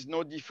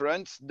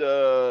difference.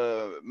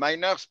 The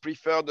minors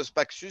prefer the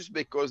Spaxius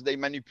because they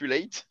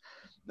manipulate.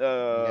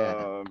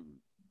 But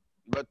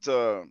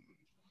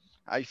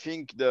I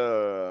think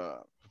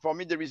for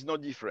me there is no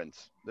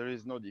difference. There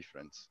is no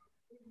difference.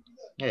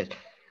 Yes.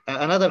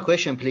 Another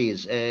question,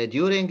 please.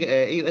 During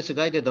EUS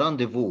guided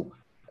rendezvous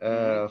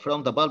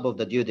from the bulb of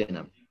the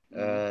duodenum,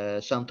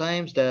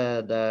 sometimes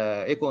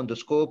the echo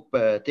endoscope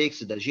takes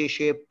the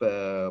J-shape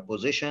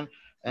position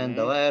and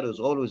the wire is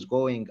always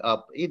going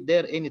up. Is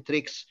there any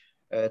tricks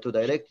to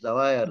direct the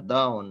wire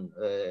down,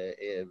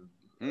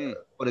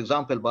 for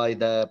example, by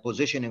the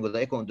positioning of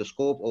the echo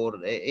endoscope or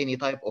any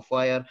type of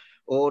wire,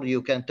 or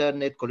you can turn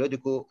it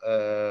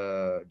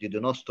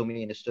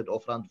choledochorioidenostomy instead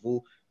of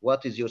rendezvous?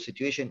 What is your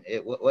situation?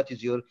 What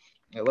is your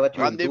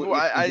rendezvous?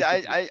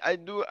 I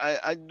do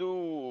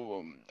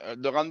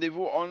the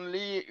rendezvous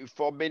only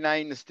for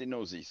benign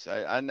stenosis.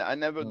 I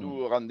never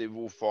do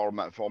rendezvous for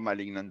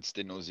malignant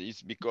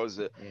stenosis because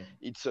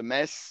it's a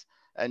mess.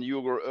 And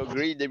you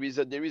agree there is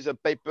a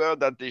paper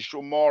that they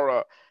show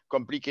more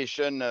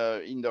complication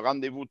in the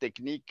rendezvous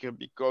technique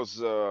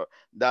because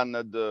than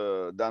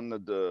the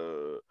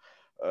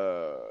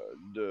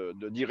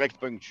direct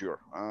puncture.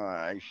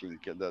 I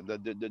think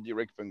the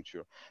direct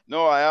puncture.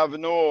 No, I have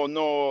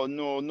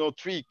no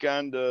trick,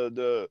 and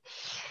the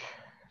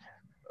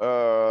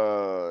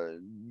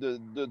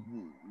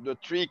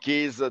trick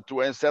is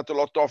to insert a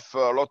lot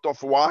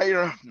of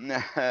wire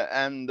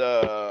and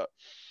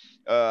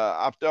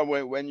after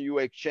when you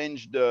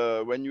exchange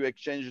the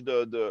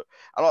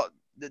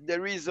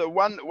there is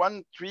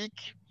one trick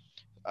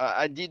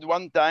I did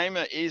one time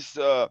is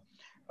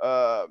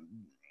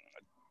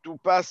to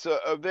pass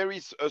a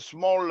very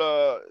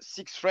small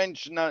 6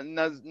 French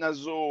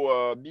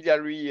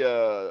naso-biliary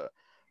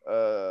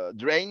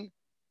drain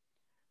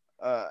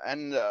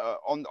and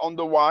on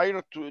the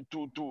wire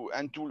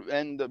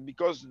and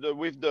because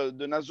with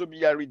the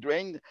naso-biliary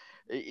drain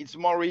it's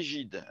more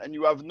rigid and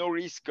you have no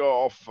risk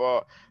of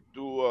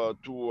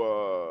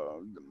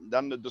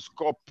than the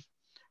scope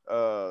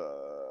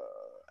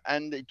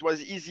and it was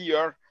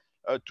easier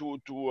to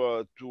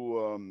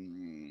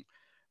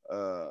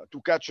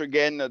catch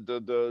again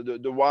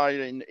the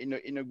wire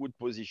in a good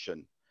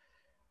position.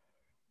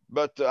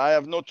 But I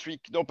have no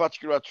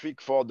particular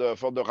trick for the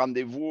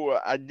rendezvous.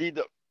 I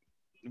did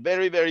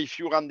very, very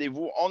few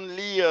rendezvous.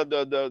 Only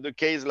the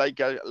case like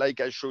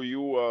I show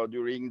you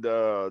during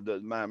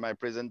my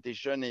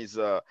presentation is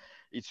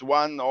it's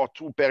 1 or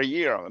 2 per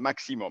year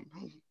maximum.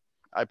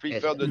 I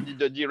prefer Yes.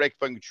 the direct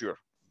puncture.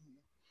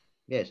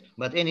 Yes,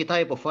 but any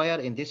type of wire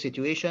in this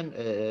situation,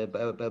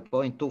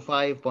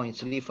 0.25,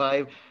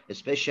 0.35, a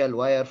special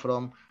wire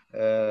from,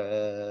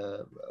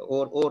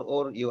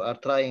 or you are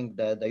trying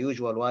the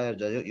usual wire,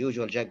 the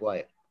usual jag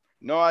wire.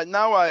 No,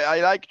 now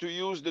I like to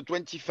use the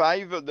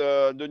 25,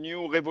 the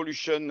new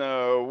Revolution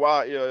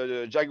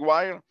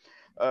Jaguar,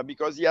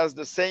 because he has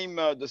the same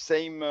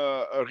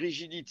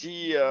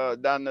rigidity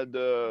than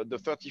the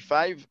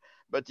 35,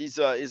 but is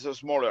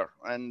smaller.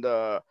 And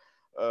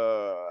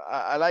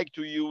I like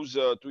to use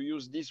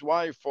this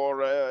wire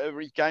for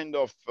every kind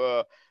of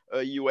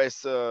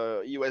EUS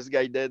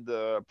guided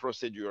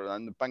procedure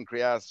and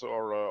pancreas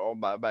or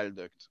bile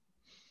duct.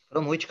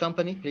 From which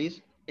company,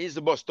 please? Is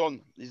the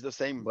Boston is the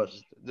same.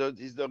 Boston.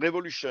 Is the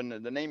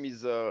Revolution. The name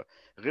is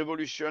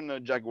Revolution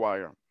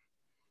Jaguar.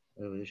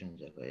 Revolution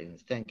Jaguar.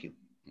 Thank you.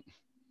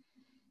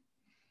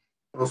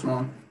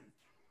 Osman.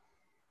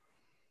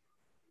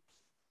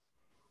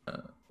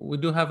 We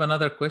do have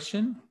another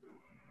question.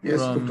 Yes,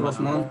 from Dr.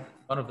 Osman.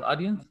 One of the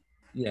audience.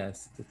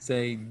 Yes, to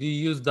say, do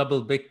you use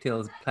double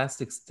pigtails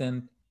plastic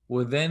stent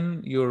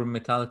within your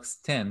metallic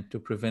stent to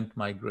prevent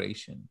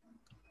migration?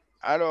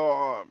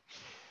 Alors,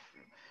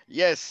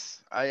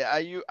 yes, I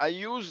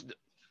used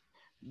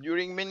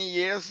during many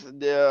years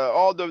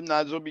all the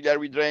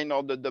nasobiliary drain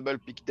or the double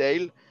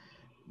pigtail,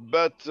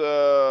 but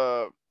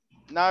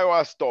now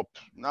I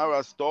stopped. Now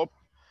I stopped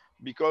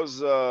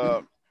because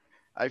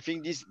I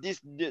think this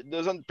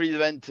doesn't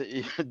prevent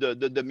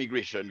the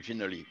migration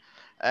finally.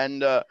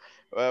 And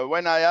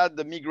when I had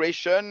the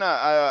migration,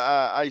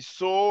 I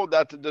saw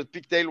that the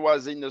pigtail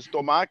was in the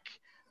stomach,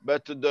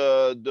 but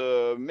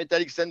the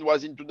metallic stent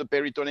was into the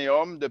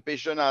peritoneum. The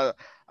patient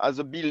has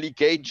a big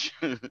leakage,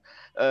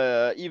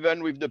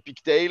 even with the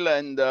pigtail,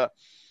 and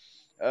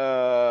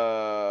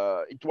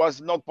it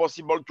was not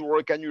possible to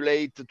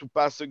recannulate, to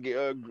pass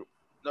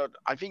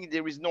I think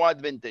there is no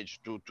advantage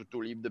to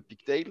leave the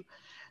pigtail.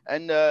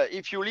 And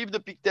if you leave the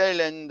pigtail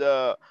and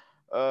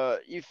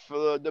if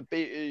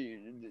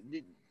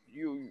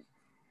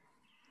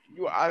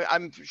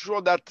I'm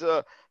sure that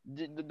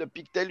the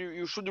pigtail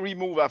you should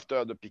remove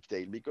after the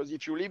pigtail, because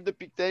if you leave the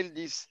pigtail,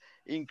 this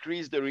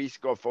increase the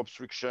risk of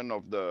obstruction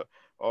of the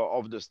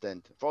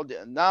stent.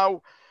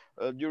 Now,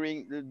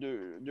 during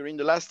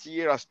the last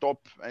year, I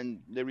stopped,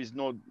 and there is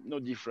no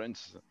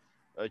difference.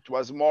 It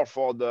was more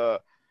for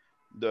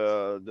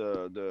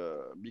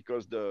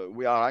because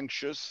we are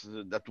anxious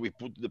that we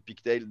put the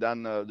pigtail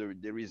down.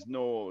 There is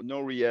no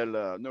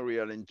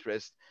real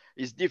interest.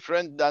 It's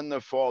different than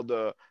for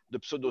the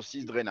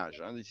pseudocyst drainage,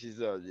 and this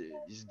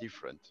is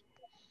different.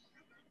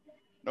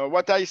 Now,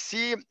 what I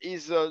see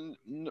is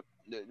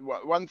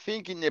one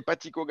thing in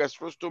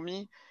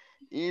hepaticogastrostomy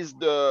is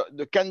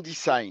the candy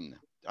sign.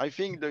 I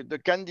think the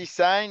candy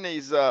sign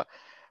is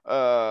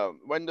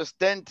when the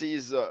stent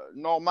is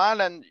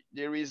normal and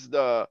there is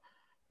the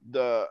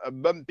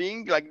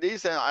bumping like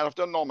this, and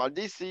after normal.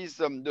 This is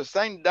the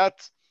sign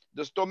that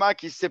the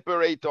stomach is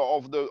separate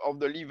of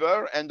the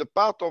liver, and the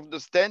part of the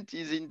stent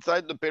is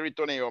inside the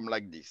peritoneum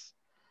like this.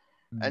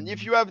 And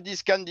if you have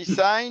this candy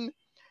sign,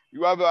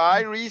 you have a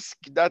high risk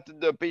that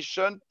the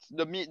patient,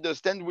 the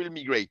stent will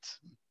migrate.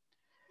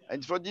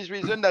 And for this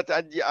reason, that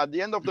at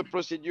the end of the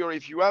procedure,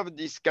 if you have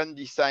this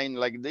candy sign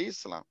like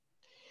this,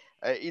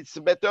 it's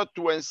better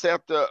to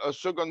insert a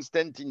second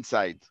stent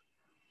inside.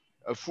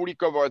 A fully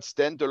covered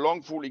stent, a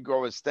long fully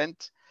covered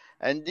stent,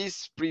 and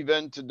this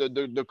prevents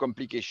the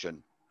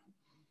complication.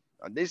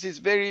 This is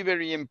very,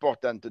 very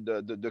important,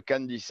 the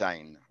candy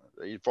sign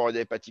for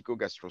the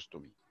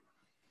hepaticogastrostomy.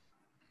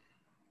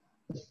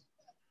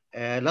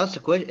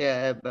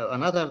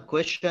 Another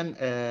question.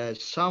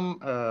 Some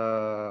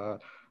of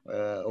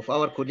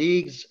our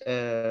colleagues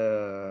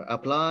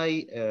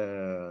apply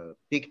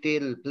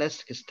pigtail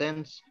plastic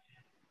stents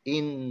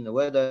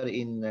whether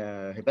in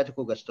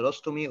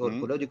hepaticogastrostomy or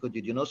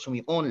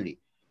colloidicodudinostomy only,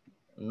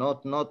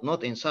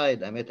 not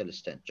inside a metal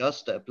stent,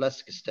 just a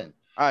plastic stent.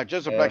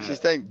 Just a plastic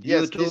stent.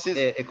 Due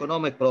to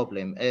economic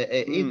problem.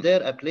 Is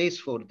there a place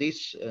for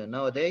this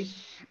nowadays?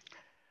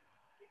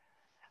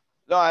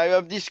 No, I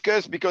have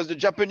discussed, because the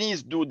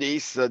Japanese do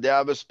this. They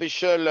have a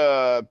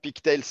special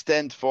pigtail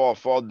stent for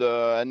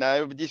and I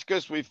have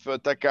discussed with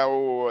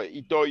Takao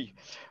Itoi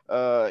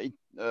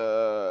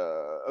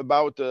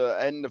about,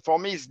 and for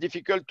me it's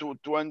difficult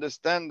to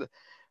understand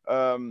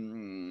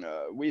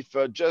with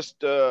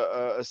just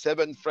a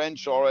 7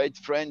 French or 8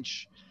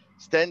 French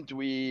stent,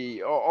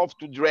 we have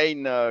to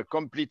drain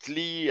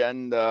completely,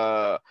 and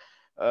the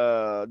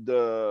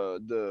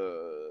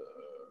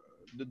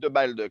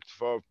bile duct.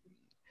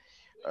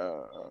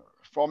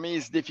 For me,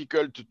 it's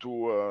difficult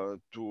to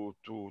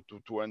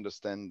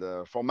understand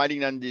for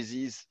malignant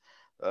disease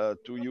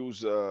to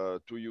use,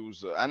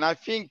 and I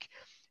think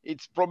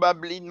It's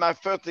probably in my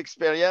first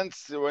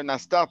experience when I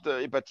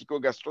started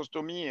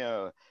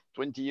hepaticogastrostomy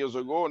 20 years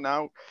ago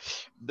now.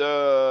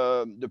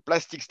 The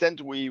plastic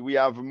stent we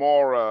have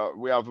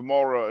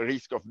more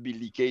risk of bill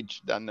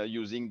leakage than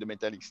using the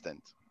metallic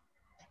stent.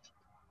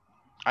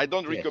 I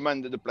don't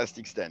recommend the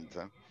plastic stent,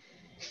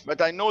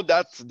 but I know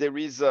that there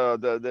is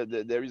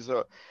there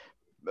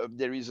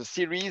is a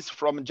series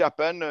from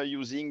Japan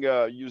using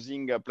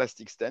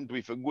plastic stent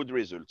with good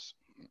results.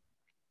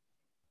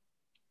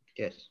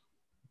 Yes,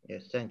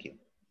 yes, thank you.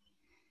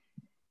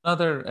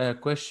 Another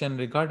question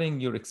regarding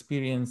your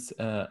experience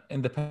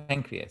in the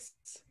pancreas.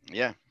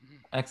 Yeah.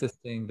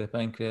 Accessing the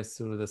pancreas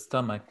through the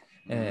stomach.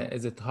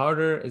 Is it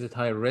harder? Is it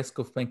higher risk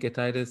of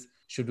pancreatitis?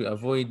 Should we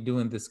avoid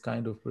doing this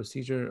kind of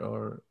procedure,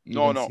 or you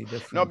don't see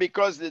different? No,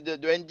 because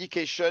the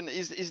indication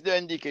is the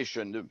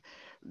indication.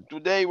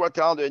 Today, what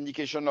are the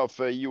indication of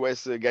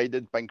EUS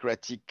guided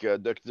pancreatic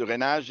duct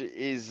drainage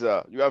is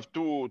you have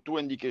two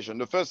indications.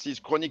 The first is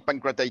chronic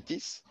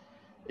pancreatitis,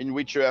 in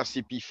which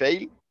RCP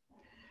fail.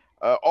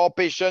 Or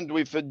patient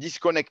with a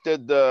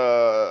disconnected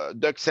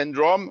duct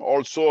syndrome.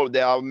 Also, they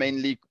are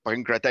mainly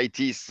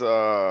pancreatitis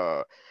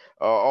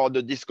or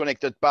the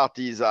disconnected part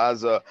is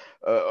as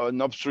an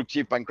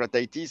obstructive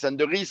pancreatitis, and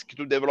the risk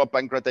to develop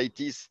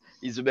pancreatitis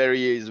is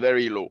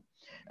very low.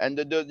 And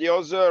the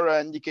other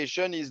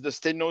indication is the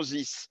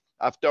stenosis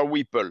after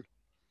Whipple.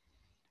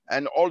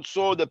 And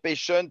also the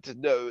patient,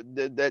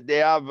 they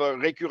have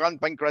recurrent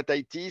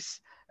pancreatitis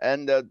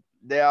and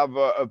they have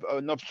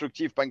an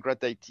obstructive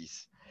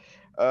pancreatitis.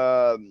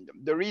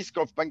 The risk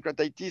of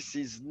pancreatitis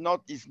is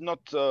not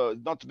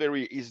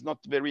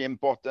very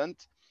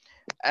important,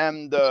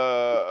 and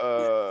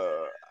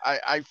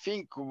I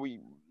think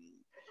we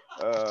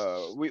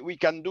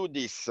can do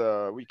this.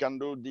 We can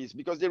do this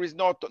because there is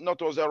not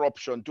other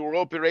option. To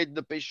operate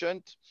the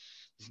patient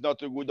is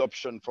not a good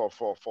option for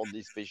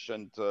this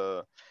patient,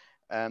 but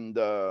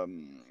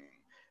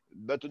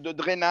the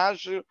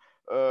drainage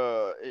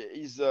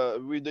is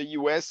with the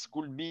EUS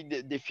could be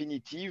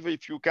definitive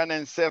if you can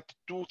insert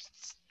two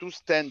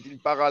stents in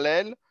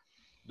parallel.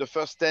 The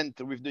first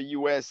stent with the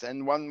EUS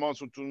and 1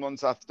 month or 2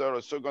 months after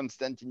a second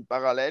stent in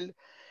parallel.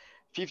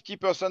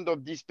 50%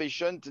 of these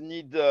patients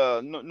need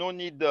no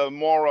need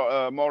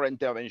more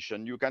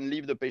intervention. You can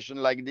leave the patient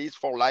like this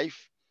for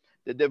life.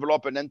 They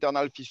develop an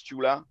internal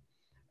fistula,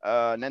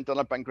 an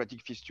internal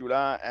pancreatic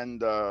fistula, and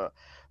the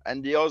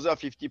other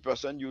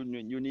 50% you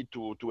need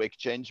to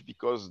exchange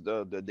because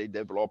they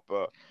develop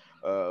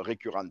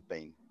recurrent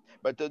pain.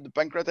 But the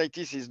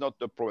pancreatitis is not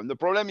the problem. The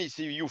problem is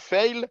if you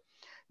fail,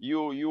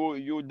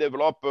 you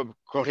develop a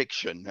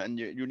correction, and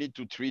you need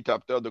to treat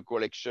after the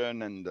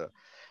correction. And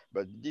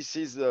but this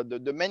is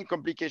the main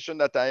complication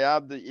that I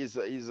had is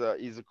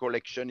a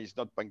collection, is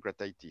not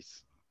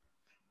pancreatitis,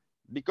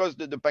 because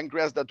the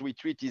pancreas that we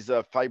treat is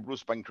a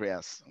fibrous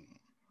pancreas.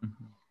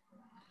 Mm-hmm.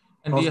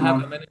 And do you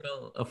have a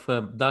minimal of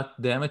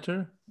duct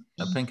diameter,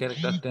 a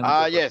pancreatic duct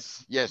diameter?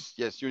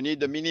 Yes. You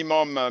need the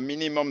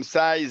minimum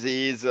size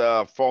is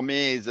for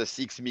me is a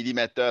 6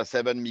 millimeter,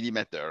 7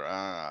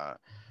 millimeter.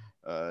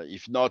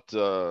 If not,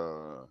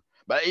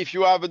 but if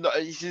you have,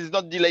 this is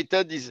not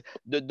dilated. Is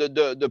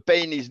the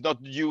pain is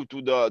not due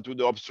to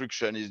the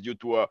obstruction, is due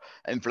to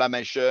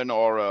inflammation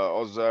or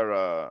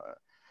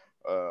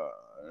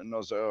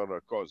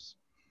another cause.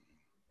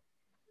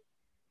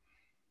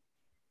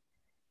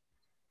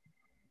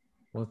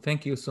 Well,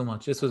 thank you so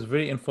much. This was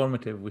very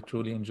informative. We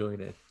truly enjoyed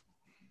it.